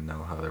time and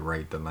know how to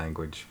write the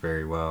language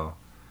very well,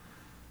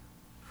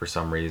 for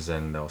some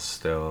reason they'll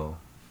still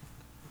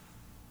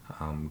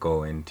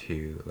go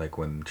into, like,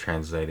 when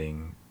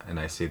translating, and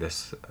I see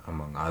this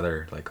among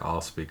other, like,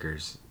 all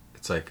speakers,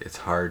 it's like it's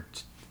hard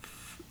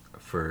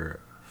for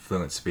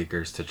fluent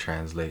speakers to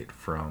translate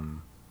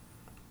from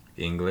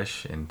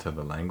English into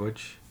the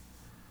language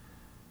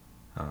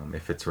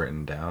if it's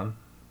written down,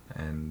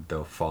 and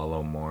they'll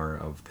follow more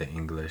of the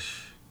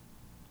English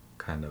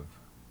kind of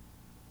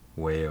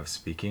way of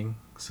speaking.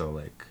 So,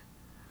 like,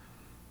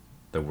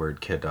 the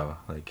word kiddo,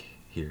 like,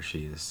 he or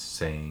she is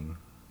saying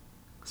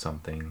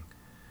something.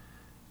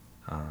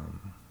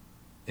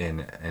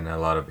 In a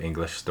lot of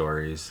English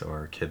stories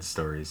or kids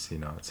stories,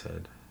 it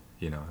said,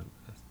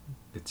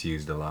 it's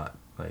used a lot,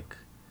 like,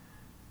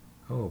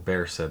 oh,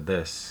 bear said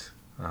this,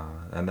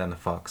 and then the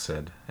fox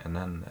said, and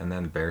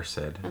then bear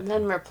said, and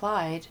then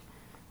replied.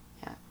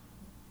 Yeah.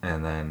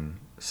 And then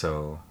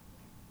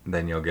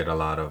then you'll get a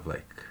lot of,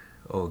 like,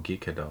 oh,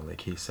 gikido,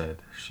 like, he said,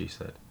 she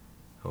said,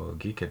 oh,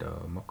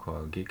 gikido,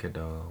 mokwa,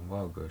 gikido,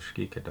 wagush,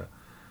 gikido.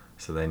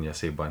 So then you'll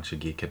see a bunch of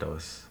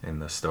gikidos in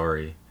the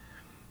story.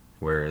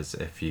 Whereas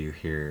if you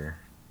hear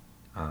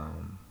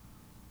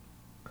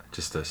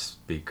just a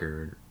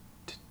speaker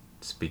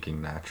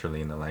speaking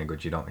naturally in the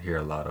language, you don't hear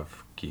a lot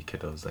of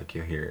gikidos. Like,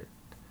 you hear it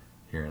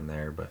here and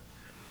there, but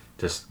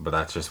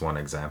that's just one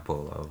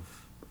example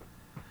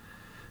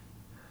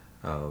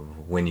of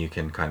when you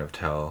can kind of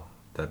tell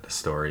that the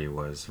story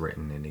was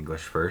written in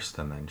English first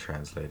and then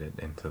translated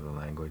into the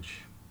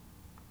language.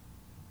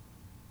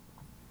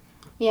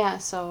 Yeah,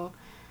 so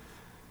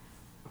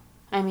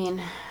I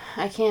mean,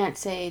 I can't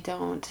say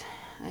don't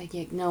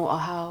know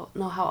how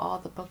all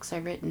the books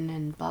are written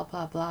and blah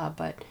blah blah,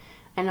 but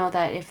I know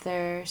that if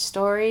they're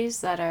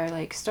stories that are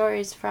like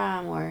stories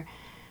from, or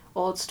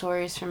old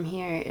stories from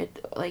here,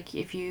 it, like,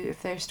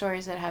 if they're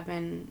stories that have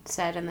been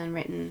said and then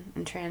written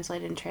and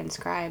translated and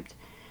transcribed,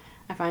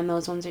 I find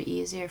those ones are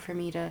easier for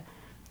me to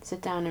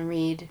sit down and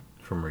read.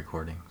 From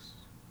recordings.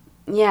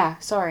 Yeah,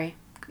 sorry.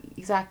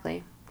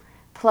 Exactly.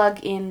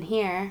 Plug in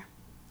here.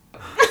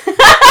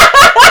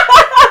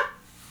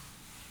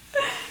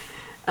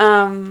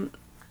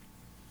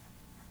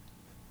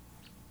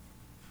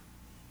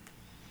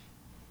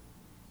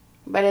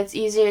 But it's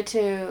easier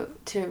to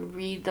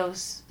read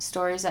those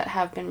stories that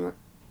have been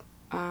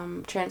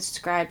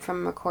transcribed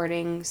from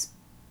recordings.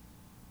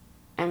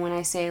 And when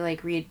I say,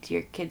 like, read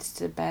your kids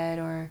to bed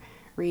or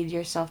read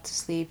yourself to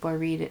sleep or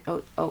read it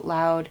out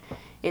loud,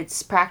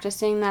 it's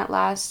practicing that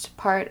last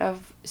part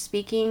of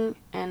speaking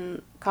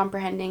and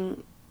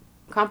comprehension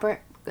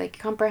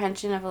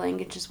of a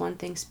language is one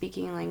thing,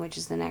 speaking a language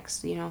is the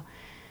next,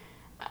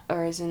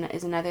 or is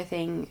another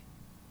thing.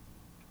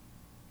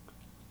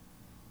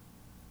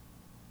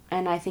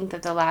 And I think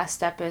that the last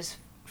step is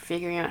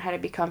figuring out how to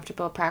be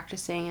comfortable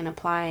practicing and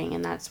applying,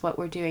 and that's what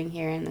we're doing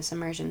here in this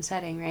immersion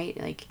setting, right?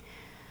 Like,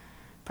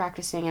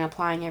 practicing and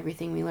applying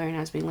everything we learn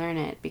as we learn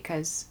it,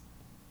 because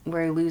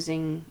we're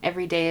losing,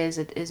 every day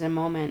is a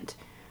moment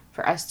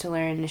for us to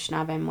learn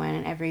Anishinaabemowin,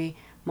 and every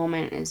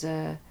moment is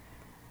a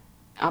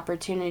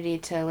opportunity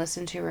to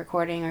listen to a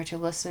recording or to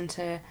listen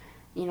to,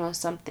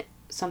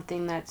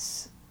 something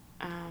that's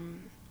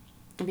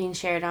being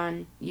shared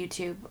on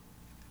YouTube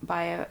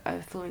by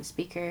a fluent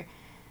speaker,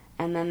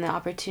 and then the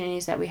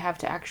opportunities that we have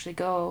to actually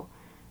go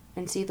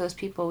and see those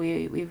people.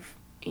 We've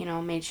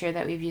made sure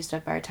that we've used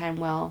up our time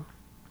well,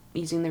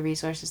 using the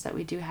resources that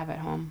we do have at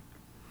home.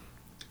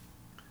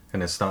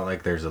 And it's not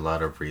like there's a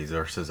lot of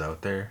resources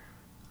out there,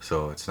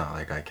 so it's not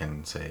like I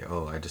can say,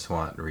 oh, I just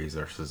want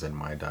resources in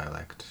my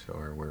dialect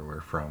or where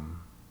we're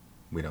from.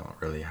 We don't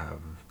really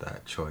have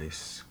that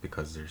choice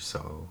because there's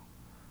so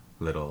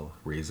little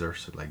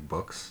resources, like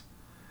books.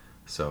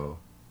 So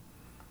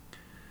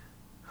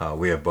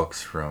we have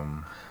books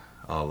from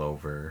all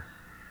over,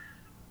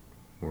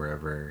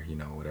 wherever,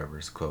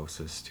 whatever's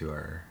closest to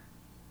our,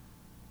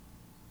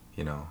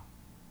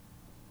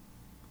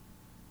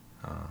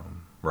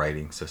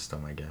 writing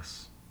system, I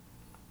guess.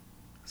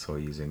 So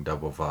using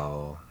double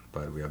vowel,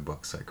 but we have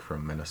books like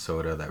from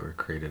Minnesota that were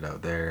created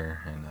out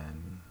there, and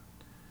then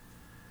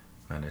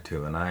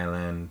Manitoulin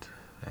Island,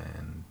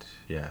 and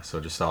yeah,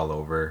 so just all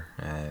over.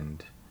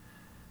 And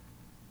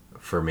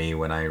for me,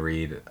 when I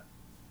read,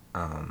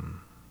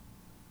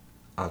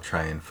 I'll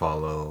try and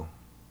follow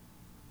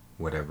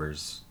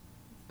whatever's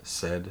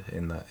said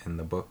in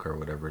the book or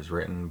whatever's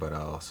written, but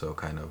I'll also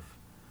kind of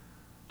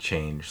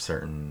change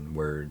certain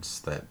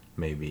words that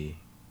maybe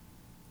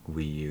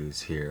we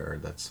use here or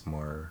that's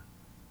more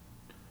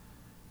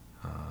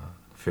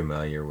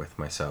familiar with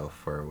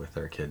myself or with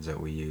our kids that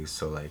we use.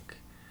 So like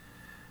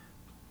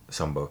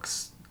some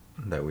books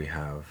that we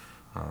have,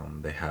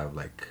 they have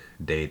like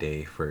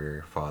day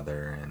for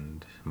father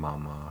and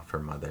mama for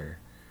mother.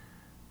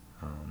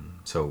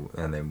 So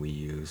and then we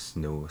use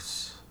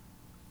nous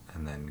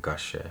and then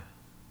gushe.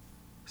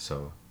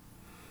 So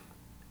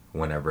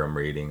whenever I'm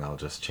reading, I'll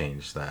just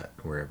change that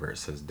wherever it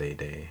says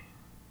day.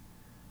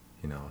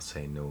 I'll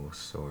say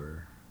nous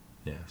or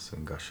yes,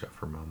 and gushe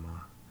for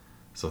mama.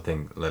 So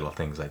little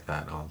things like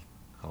that,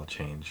 I'll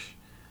change.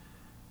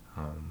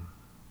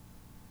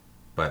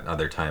 But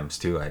other times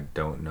too, I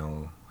don't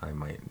know. I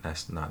might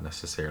not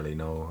necessarily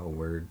know a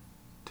word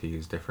to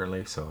use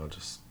differently, so I'll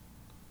just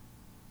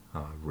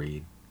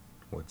read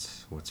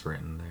what's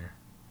written there.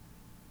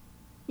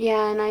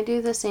 Yeah, and I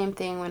do the same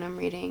thing when I'm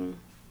reading.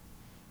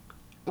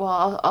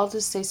 Well, I'll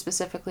just say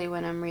specifically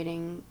when I'm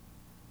reading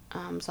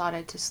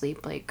Zada to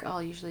sleep. Like,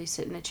 I'll usually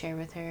sit in a chair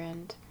with her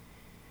and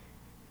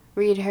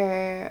read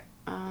her,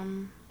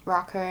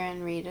 rock her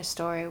and read a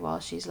story while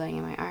she's laying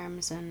in my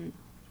arms. And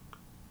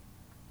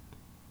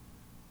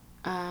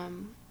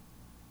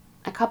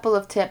a couple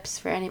of tips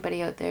for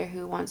anybody out there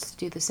who wants to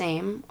do the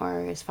same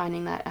or is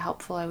finding that a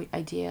helpful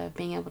idea of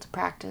being able to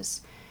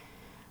practice.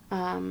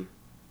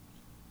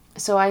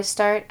 So I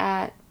start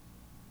at,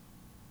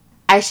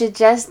 I should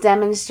just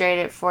demonstrate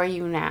it for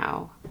you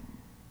now.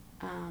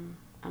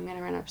 I'm going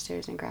to run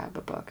upstairs and grab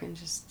a book and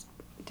just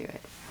do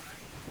it.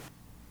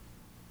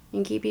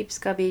 Inky Beep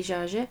Scubby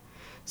Jaje.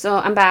 So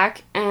I'm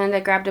back and I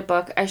grabbed a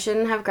book. I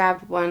shouldn't have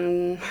grabbed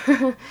one.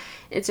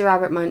 It's a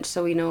Robert Munsch,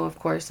 so we know, of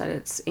course, that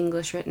it's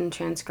English written,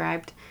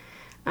 transcribed.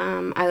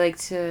 I like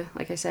to,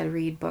 like I said,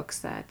 read books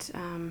that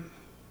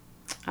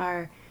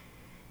are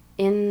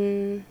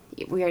in...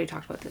 We already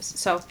talked about this.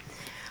 So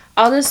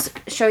I'll just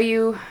show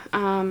you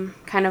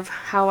kind of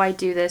how I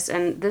do this.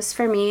 And this,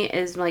 for me,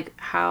 is like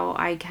how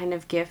I kind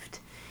of gift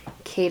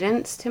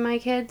cadence to my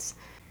kids.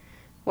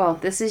 Well,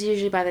 this is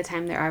usually by the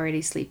time they're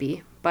already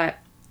sleepy, but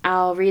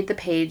I'll read the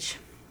page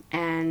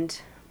and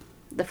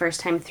the first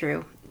time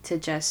through to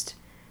just,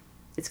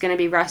 it's going to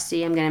be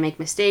rusty. I'm going to make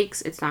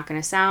mistakes. It's not going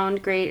to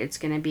sound great. It's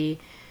going to be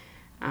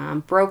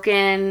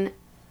broken,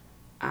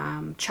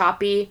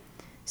 choppy.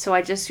 So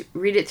I just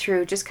read it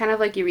through, just kind of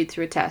like you read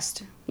through a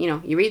test.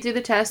 You read through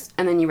the test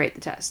and then you write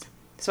the test.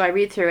 So I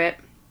read through it,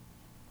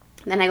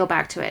 then I go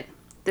back to it.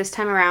 This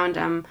time around,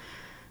 I'm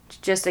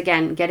just,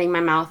 again, getting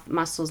my mouth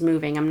muscles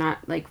moving. I'm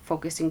not like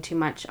focusing too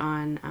much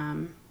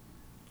on,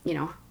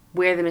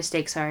 where the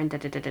mistakes are and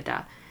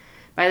da-da-da-da-da.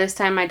 By this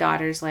time, my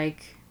daughter's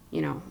like,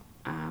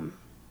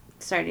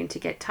 starting to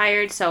get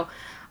tired. So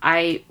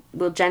I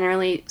will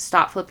generally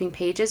stop flipping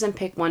pages and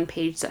pick one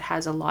page that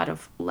has a lot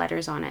of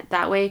letters on it.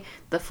 That way,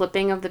 the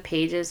flipping of the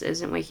pages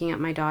isn't waking up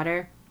my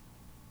daughter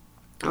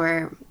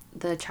or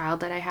the child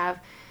that I have.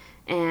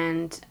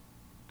 And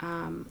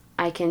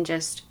I can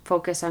just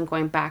focus on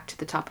going back to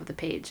the top of the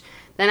page.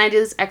 Then I do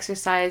this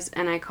exercise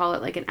and I call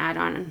it like an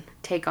add-on and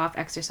take-off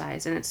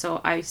exercise. And it's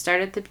so I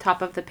start at the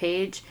top of the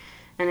page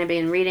and I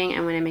begin reading,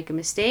 and when I make a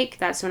mistake,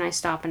 that's when I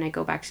stop and I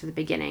go back to the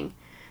beginning.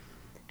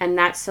 And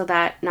that's so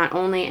that not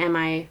only am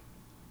I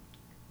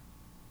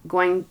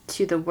going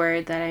to the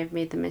word that I've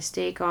made the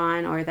mistake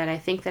on or that I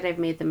think that I've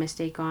made the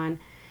mistake on,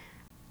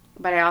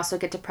 but I also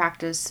get to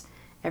practice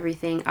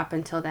everything up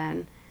until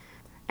then.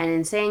 And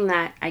in saying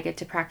that, I get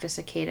to practice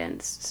a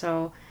cadence.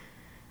 So,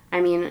 I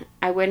mean,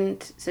 I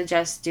wouldn't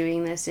suggest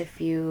doing this if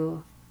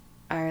you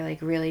are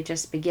like really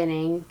just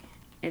beginning.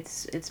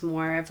 It's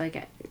more of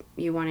like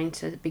you wanting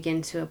to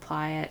begin to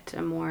apply it,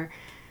 a more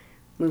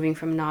moving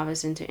from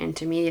novice into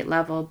intermediate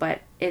level.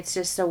 But it's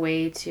just a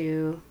way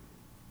to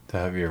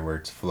have your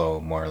words flow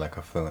more like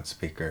a fluent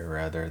speaker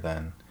rather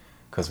than,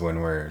 because when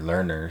we're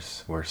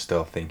learners, we're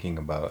still thinking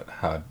about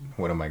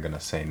what am I going to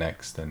say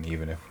next. And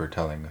even if we're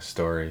telling a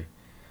story,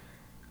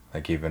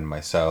 like even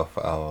myself,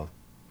 I'll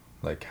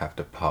like have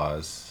to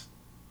pause,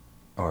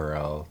 or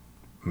I'll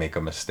make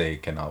a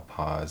mistake and I'll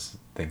pause,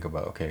 think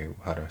about, okay,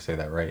 how do I say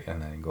that right?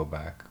 And then go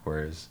back.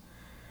 Whereas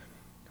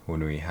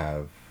when we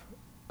have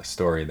a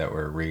story that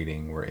we're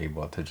reading, we're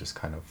able to just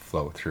kind of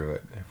flow through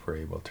it if we're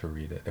able to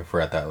read it, if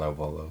we're at that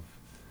level of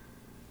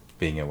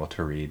being able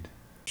to read.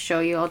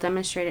 Show you, I'll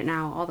demonstrate it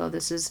now, although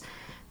this is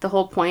the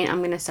whole point. I'm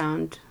going to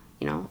sound,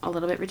 a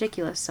little bit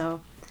ridiculous.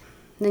 So,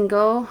 then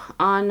go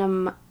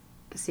on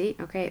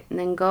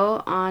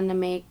Ningo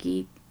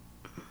anamegi.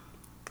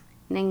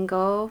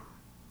 Ningo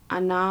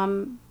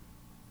anam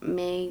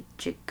me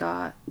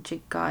jigat.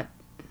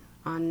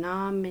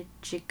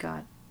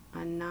 Anamijigat.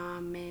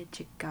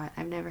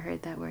 I've never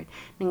heard that word.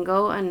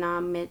 Ningo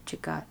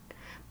anamijigat.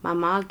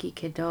 Mamagi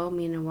kido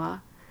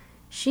minawa.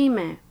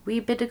 Shime, we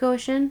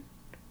bidagoshin.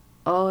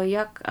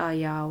 Oyak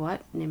ayawat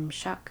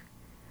nimshak.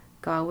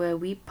 Gawe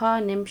wipa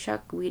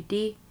nimshak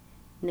widi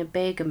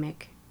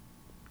nebegamik.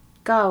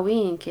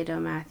 Gaween kiddo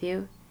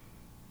Matthew.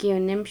 Gio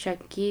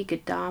nimshak gi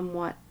gadam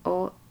wat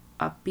o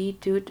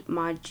abidut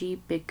maji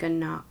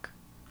biganak.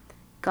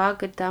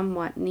 Gagadam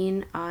wat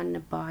nin a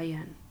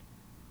nabayan.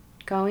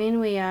 Gawin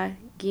wea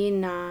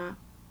gina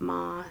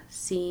ma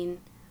sin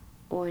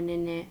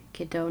ornine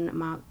kidon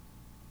ma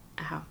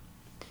aha.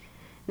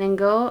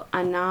 Ningo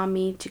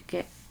anami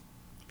jika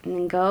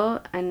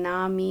Ningo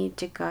anami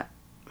jika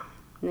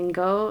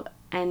Ningo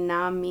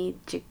anami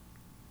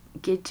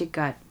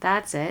gijagut.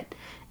 That's it.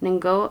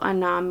 Ningo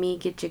anami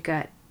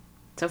gijagut.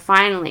 So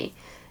finally,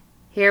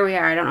 here we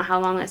are. I don't know how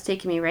long that's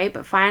taking me, right?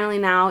 But finally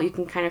now you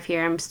can kind of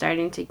hear I'm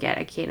starting to get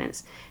a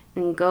cadence.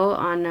 Ningo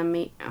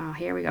anami. Oh,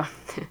 here we go.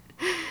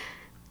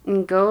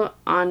 Ningo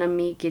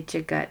anami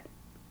gijagut.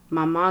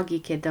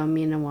 Mamagi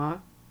kidominawa.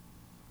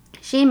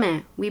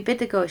 Shime, we bid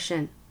the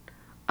goshen.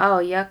 Oh,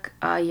 yuck,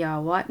 ya,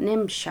 what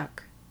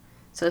nimshuk.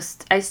 So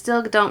I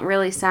still don't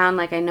really sound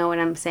like I know what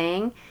I'm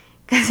saying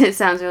because it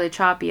sounds really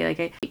choppy. Like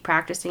I keep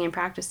practicing and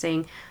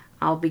practicing,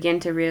 I'll begin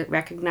to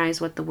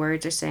recognize what the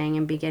words are saying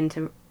and begin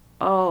to,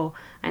 oh,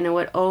 I know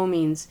what oh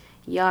means.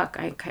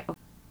 Yuck.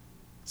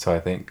 So I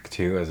think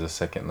too, as a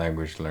second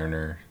language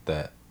learner,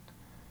 that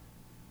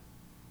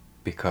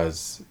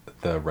because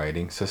the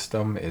writing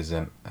system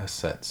isn't a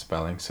set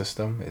spelling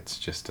system, it's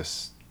just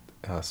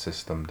a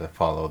system to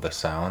follow the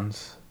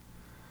sounds.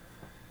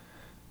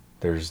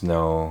 There's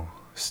no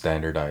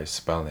standardized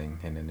spelling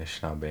in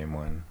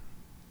Anishinaabemowin.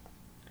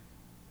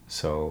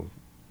 So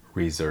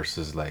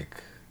resources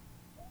like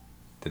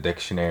the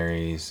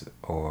dictionaries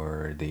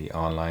or the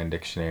online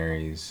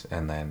dictionaries,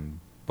 and then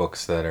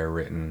books that are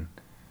written,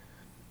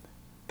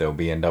 they'll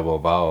be in double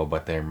vowel,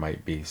 but there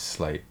might be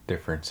slight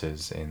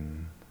differences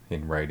in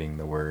writing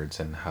the words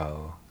and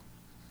how,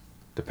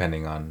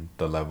 depending on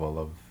the level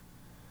of,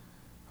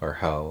 or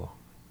how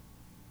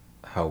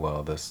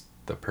well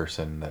the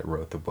person that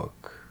wrote the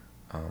book,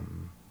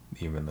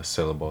 even the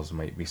syllables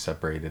might be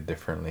separated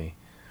differently.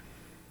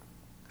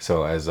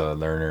 So as a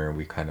learner,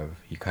 you kind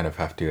of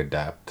have to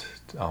adapt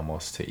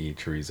almost to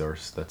each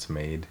resource that's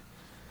made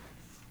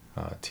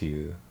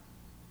to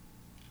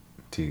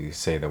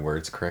say the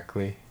words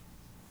correctly.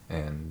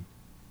 And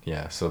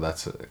yeah, so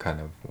that's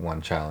kind of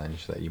one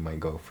challenge, that you might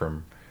go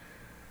from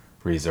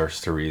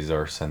resource to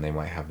resource and they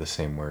might have the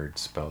same word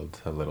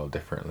spelled a little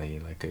differently,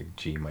 like a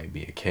G might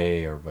be a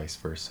K or vice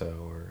versa,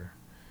 or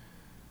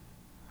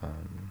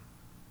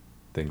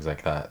things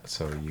like that.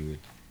 So you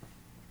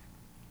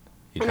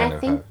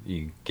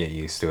you get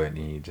used to it,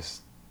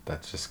 and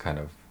that's just kind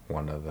of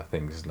one of the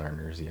things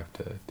learners you have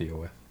to deal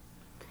with.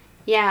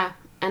 Yeah,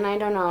 and I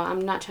don't know,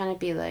 I'm not trying to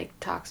be like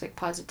toxic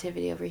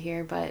positivity over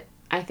here, but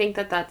I think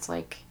that's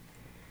like,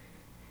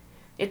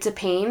 it's a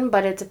pain,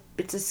 but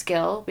it's a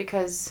skill,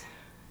 because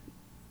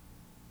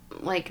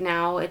like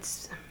now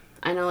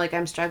I know like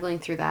I'm struggling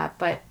through that,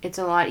 but it's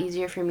a lot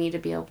easier for me to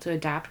be able to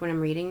adapt when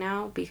I'm reading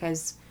now,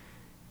 because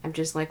I've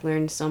just like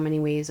learned so many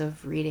ways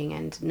of reading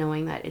and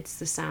knowing that it's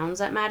the sounds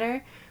that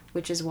matter,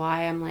 which is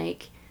why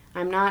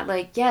I'm not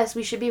like, yes,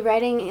 we should be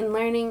writing and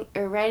learning,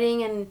 or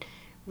writing and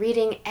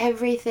reading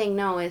everything.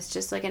 No, it's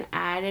just like an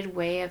added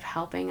way of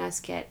helping us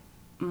get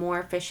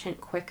more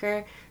efficient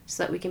quicker,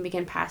 so that we can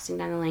begin passing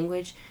down the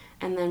language.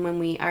 And then when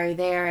we are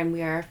there and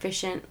we are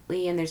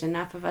efficiently, and there's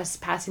enough of us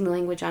passing the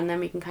language on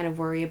them, we can kind of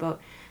worry about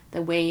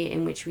the way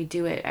in which we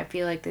do it. I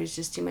feel like there's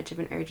just too much of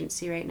an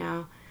urgency right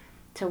now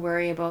to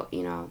worry about,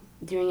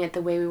 doing it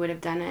the way we would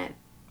have done it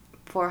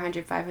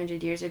 400,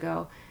 500 years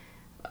ago.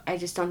 I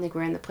just don't think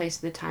we're in the place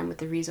of the time with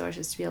the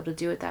resources to be able to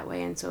do it that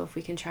way. And so if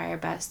we can try our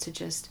best to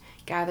just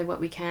gather what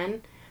we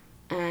can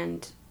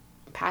and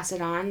pass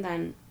it on,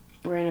 then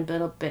we're in a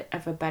little bit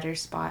of a better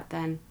spot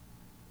than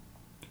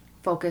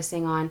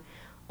focusing on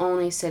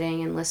only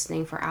sitting and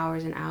listening for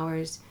hours and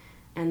hours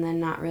and then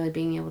not really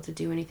being able to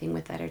do anything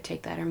with that, or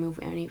take that, or move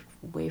any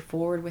way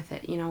forward with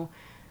it.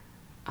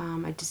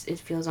 It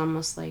feels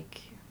almost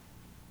like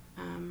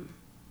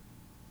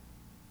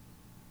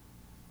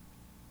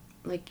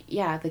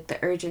the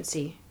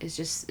urgency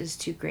is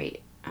too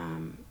great.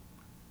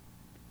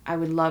 I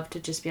would love to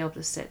just be able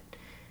to sit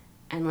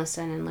and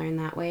listen and learn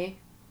that way.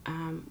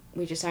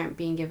 We just aren't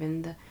being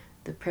given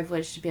the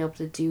privilege to be able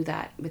to do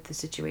that with the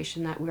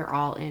situation that we're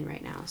all in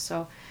right now.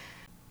 So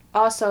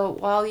also,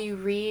 while you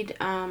read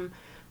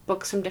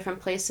books from different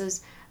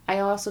places, I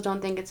also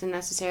don't think it's a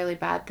necessarily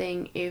bad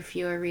thing if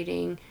you're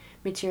reading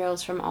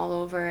materials from all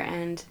over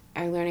and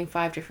are learning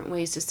 5 different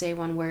ways to say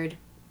one word.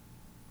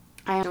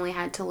 I only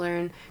had to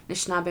learn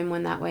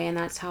Anishinaabemowin that way, and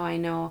that's how I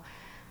know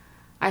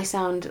I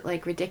sound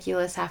like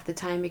ridiculous half the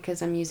time,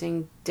 because I'm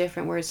using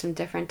different words from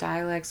different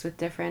dialects with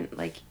different,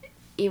 like,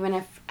 even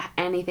if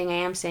anything I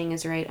am saying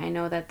is right, I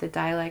know that the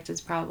dialect is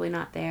probably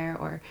not there,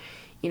 or,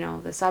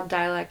 the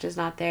sub-dialect is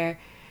not there.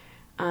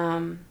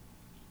 And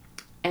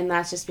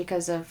that's just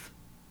because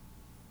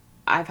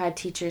I've had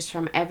teachers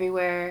from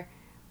everywhere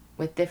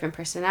with different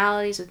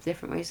personalities, with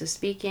different ways of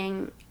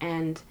speaking.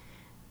 And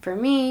for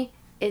me,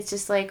 it's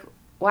just like,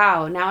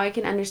 wow, now I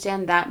can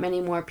understand that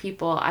many more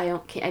people. I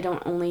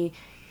don't only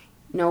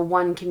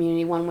one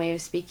community, one way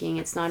of speaking.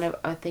 It's not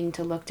a thing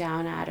to look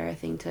down at or a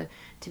thing to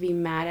be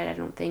mad at, I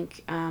don't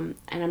think. And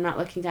I'm not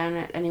looking down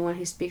at anyone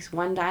who speaks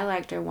one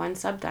dialect or one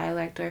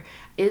sub-dialect or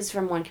is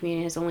from one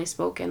community, has only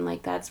spoken.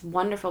 Like, that's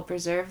wonderful.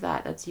 Preserve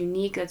that. That's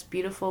unique. That's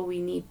beautiful.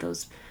 We need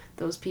those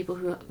people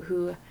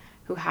who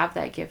have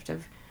that gift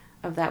of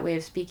that way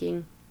of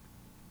speaking.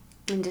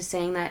 And just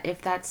saying that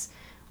if that's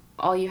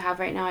all you have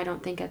right now, I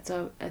don't think it's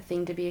a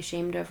thing to be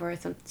ashamed of or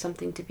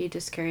something to be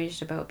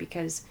discouraged about,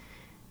 because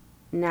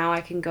now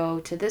I can go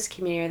to this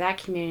community or that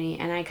community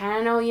and I kind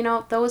of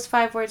know, those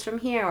 5 words from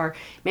here, or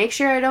make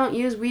sure I don't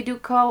use we do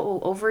co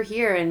over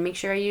here, and make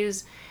sure I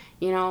use,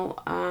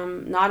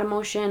 not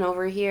emotion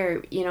over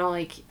here,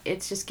 like,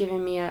 it's just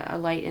giving me a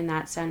light in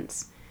that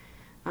sense.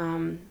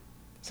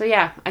 So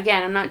yeah,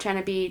 again, I'm not trying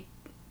to be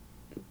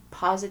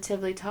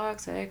positively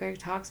toxic or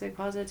toxic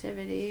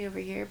positivity over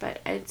here, but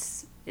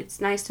it's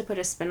nice to put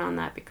a spin on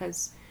that,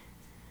 because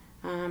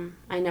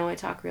I know I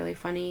talk really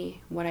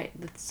funny,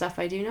 the stuff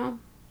I do know,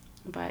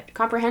 but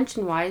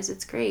comprehension wise,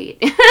 it's great.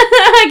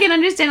 I can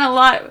understand a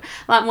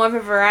lot more of a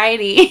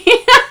variety.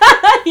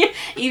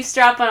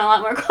 Eavesdrop on a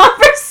lot more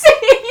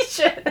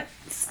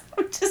conversations.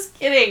 I'm just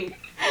kidding.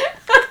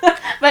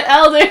 But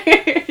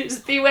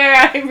elders, beware,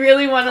 I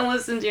really want to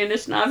listen to your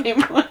Anishinaabe.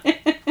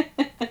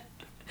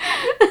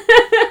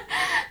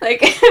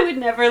 Like, I would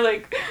never,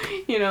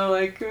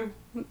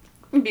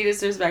 be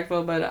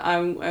disrespectful, but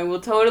I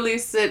will totally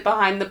sit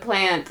behind the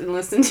plant and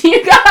listen to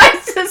you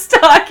guys just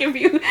talk if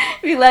you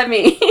let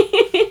me.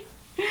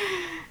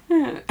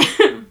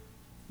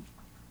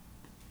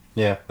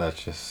 Yeah,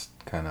 that's just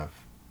kind of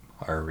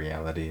our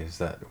reality, is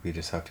that we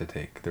just have to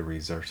take the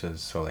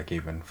resources. So, like,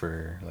 even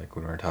for, like,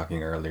 when we were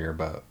talking earlier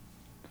about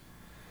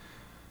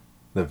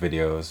the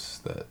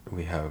videos that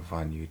we have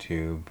on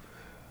YouTube,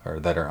 or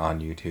that are on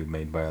YouTube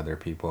made by other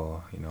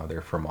people,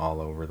 they're from all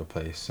over the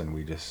place, and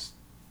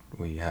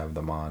we have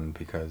them on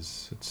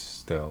because it's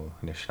still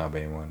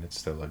Anishinaabe, it's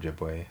still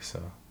Ojibwe,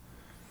 so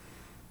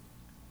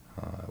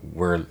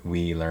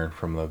we learn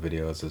from the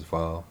videos as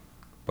well,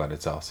 but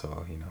it's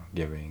also,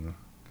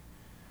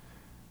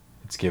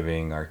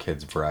 giving our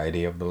kids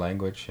variety of the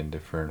language in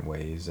different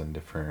ways and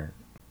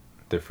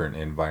different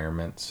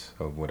environments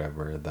of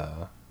whatever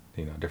the,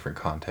 different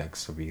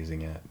contexts of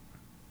using it,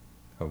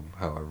 of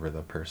however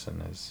the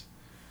person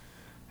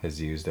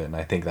has used it. And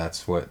I think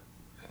that's what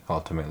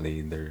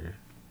ultimately there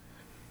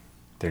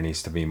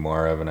needs to be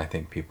more of, and I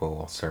think people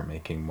will start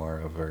making more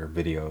of our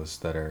videos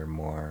that are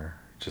more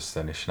just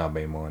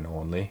Anishinaabe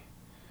only,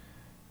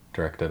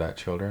 directed at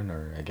children,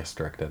 or I guess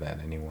directed at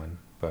anyone.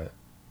 But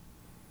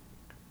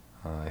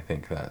I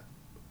think that,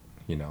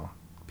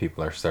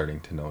 people are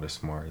starting to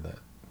notice more that,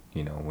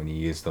 when you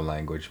use the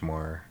language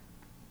more,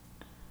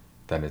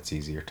 then it's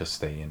easier to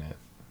stay in it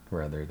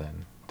rather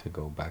than to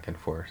go back and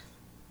forth.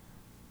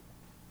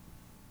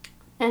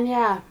 And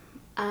yeah,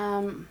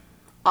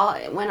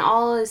 when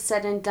all is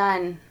said and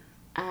done,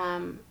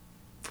 I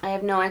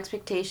have no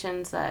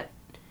expectations that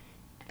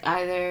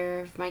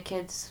either of my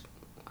kids,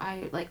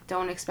 I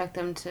don't expect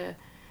them to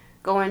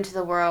go into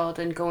the world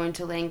and go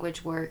into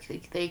language work.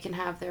 They can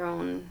have their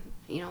own,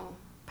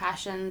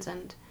 passions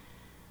and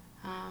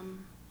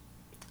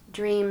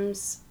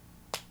dreams.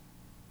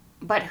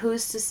 But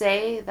who's to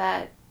say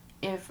that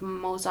if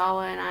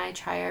Mozawa and I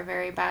try our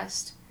very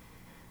best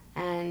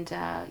and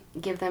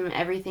give them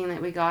everything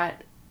that we got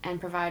and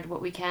provide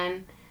what we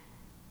can,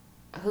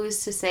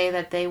 who's to say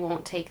that they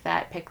won't take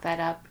that, pick that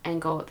up,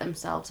 and go out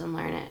themselves and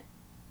learn it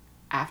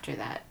after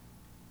that?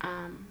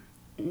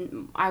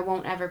 I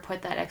won't ever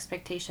put that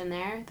expectation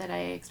there, that I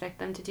expect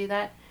them to do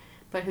that,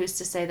 but who's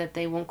to say that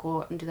they won't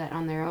go out and do that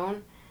on their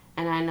own?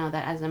 And I know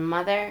that as a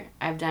mother,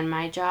 I've done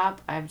my job.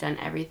 I've done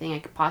everything I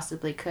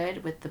possibly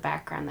could with the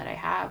background that I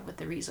have, with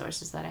the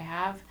resources that I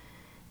have,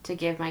 to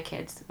give my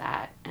kids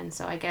that. And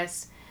so I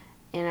guess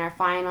in our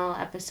final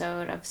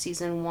episode of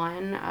season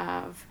 1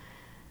 of,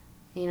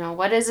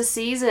 what is a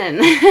season in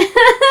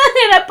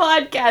a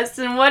podcast,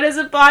 and what is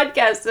a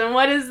podcast, and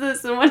what is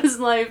this, and what is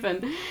life,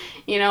 and,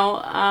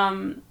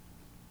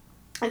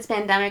 this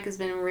pandemic has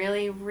been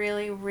really,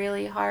 really,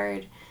 really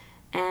hard.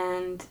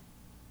 And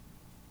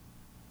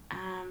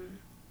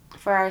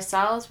for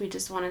ourselves, we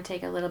just want to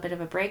take a little bit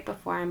of a break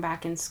before I'm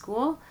back in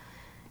school.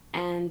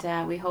 And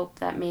we hope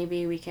that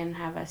maybe we can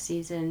have a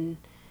season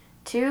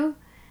 2.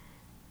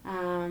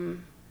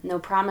 No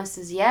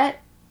promises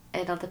yet.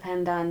 It'll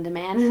depend on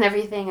demand and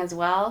everything as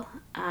well.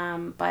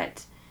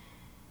 But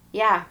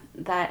yeah,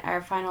 that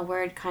our final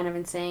word kind of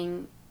in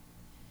saying,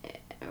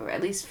 or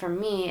at least for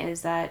me,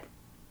 is that,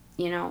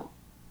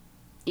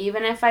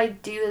 even if I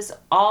do this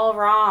all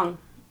wrong,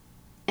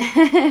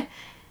 it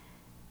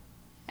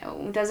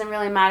doesn't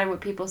really matter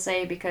what people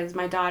say, because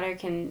my daughter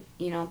can,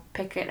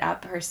 pick it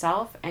up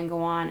herself and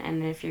go on.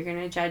 And if you're going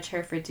to judge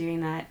her for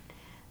doing that,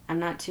 I'm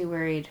not too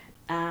worried.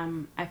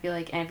 I feel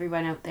like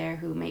everyone out there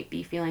who might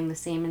be feeling the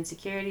same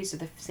insecurities or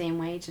the same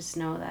way, just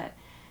know that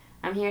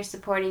I'm here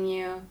supporting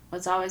you.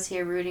 Was always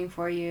here rooting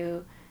for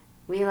you.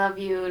 We love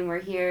you, and we're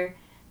here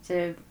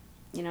to,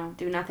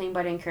 do nothing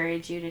but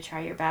encourage you to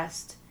try your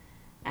best.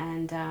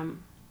 And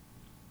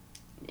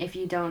if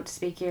you don't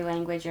speak your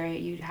language or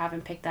you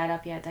haven't picked that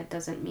up yet, that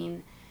doesn't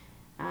mean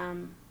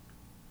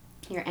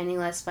you're any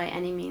less by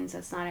any means.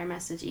 That's not our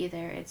message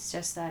either. It's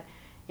just that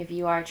if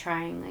you are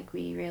trying, like,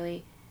 we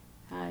really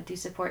do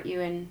support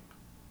you and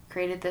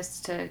created this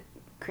to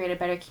create a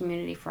better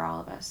community for all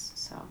of us.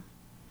 So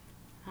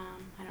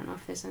I don't know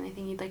if there's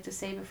anything you'd like to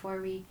say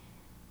before we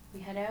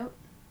head out.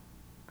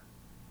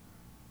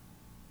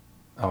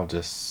 I'll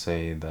just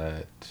say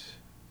that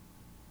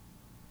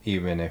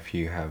even if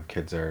you have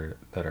kids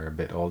that are a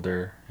bit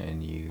older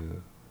and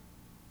you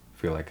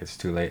feel like it's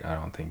too late, I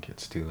don't think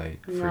it's too late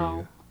for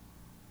you.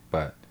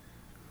 But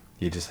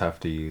you just have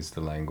to use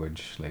the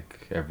language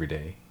like every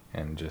day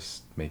and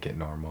just make it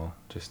normal.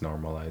 Just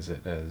normalize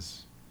it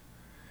as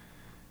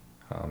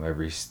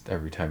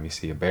every time you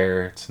see a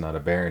bear, it's not a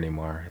bear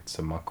anymore. It's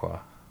a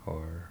makwa,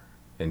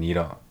 and you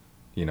don't,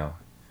 you know,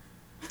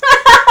 you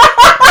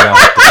don't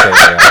have to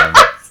say.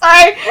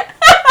 Sorry.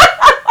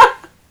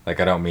 Like,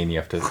 I don't mean you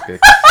have to.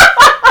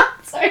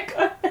 Sorry, go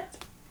ahead.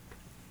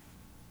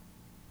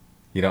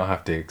 You don't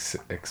have to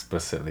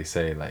explicitly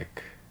say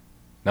like,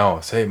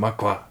 no, say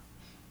makwa.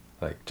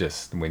 Like,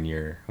 just when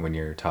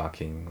you're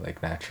talking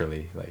like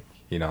naturally, like,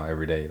 you know,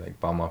 every day, like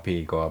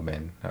bamapi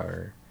goaben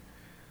or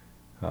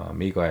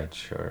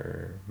miigwech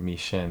or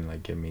mishin,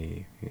 like give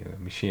me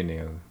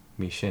mishinu,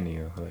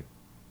 like,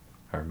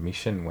 or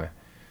mishinwe.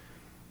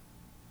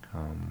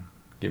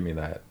 Give me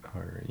that,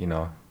 or, you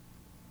know.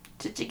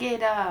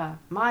 Chichigeda,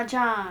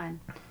 Majan.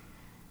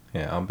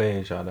 Yeah,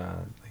 ambe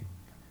jada, like,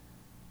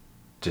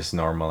 just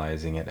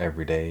normalizing it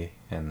every day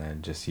and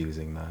then just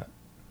using that.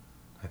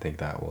 I think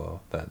that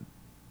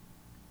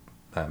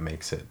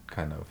makes it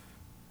kind of,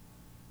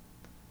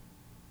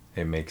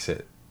 it makes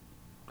it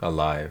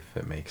alive.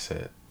 It makes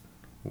it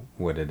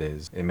what it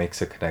is. It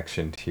makes a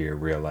connection to your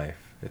real life.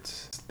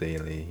 It's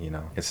daily, you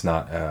know. It's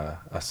not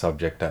a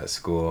subject at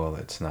school.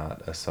 It's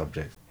not a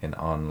subject in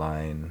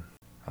online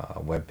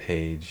web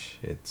page.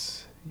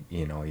 It's,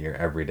 you know, your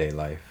everyday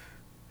life.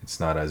 It's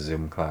not a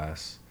Zoom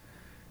class.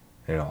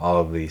 You know, all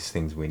of these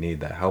things we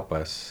need that help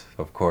us,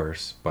 of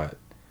course, but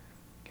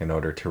in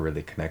order to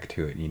really connect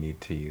to it, you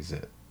need to use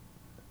it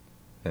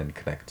and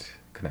connect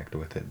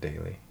with it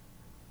daily.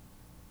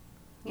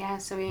 Yeah,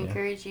 so we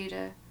encourage you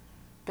to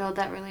build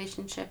that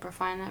relationship or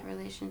find that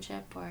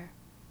relationship or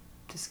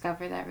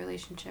discover that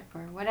relationship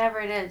or whatever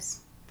it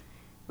is.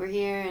 We're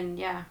here, and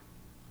yeah.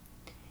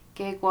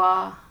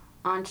 Gegwa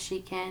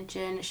Anshi Kancha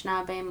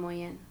Nishnabe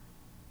Moyen.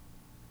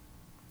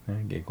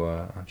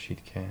 Gegwa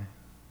Anshitke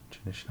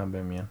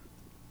Chinishnabe Mian.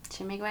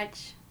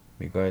 Chimigwech.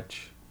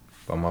 Miigwech.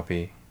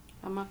 Bamapi.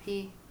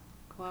 Bamapi.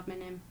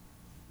 Gwabmanim.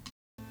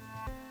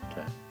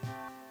 Okay.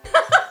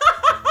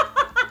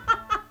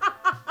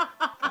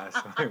 Pass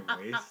my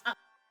waist.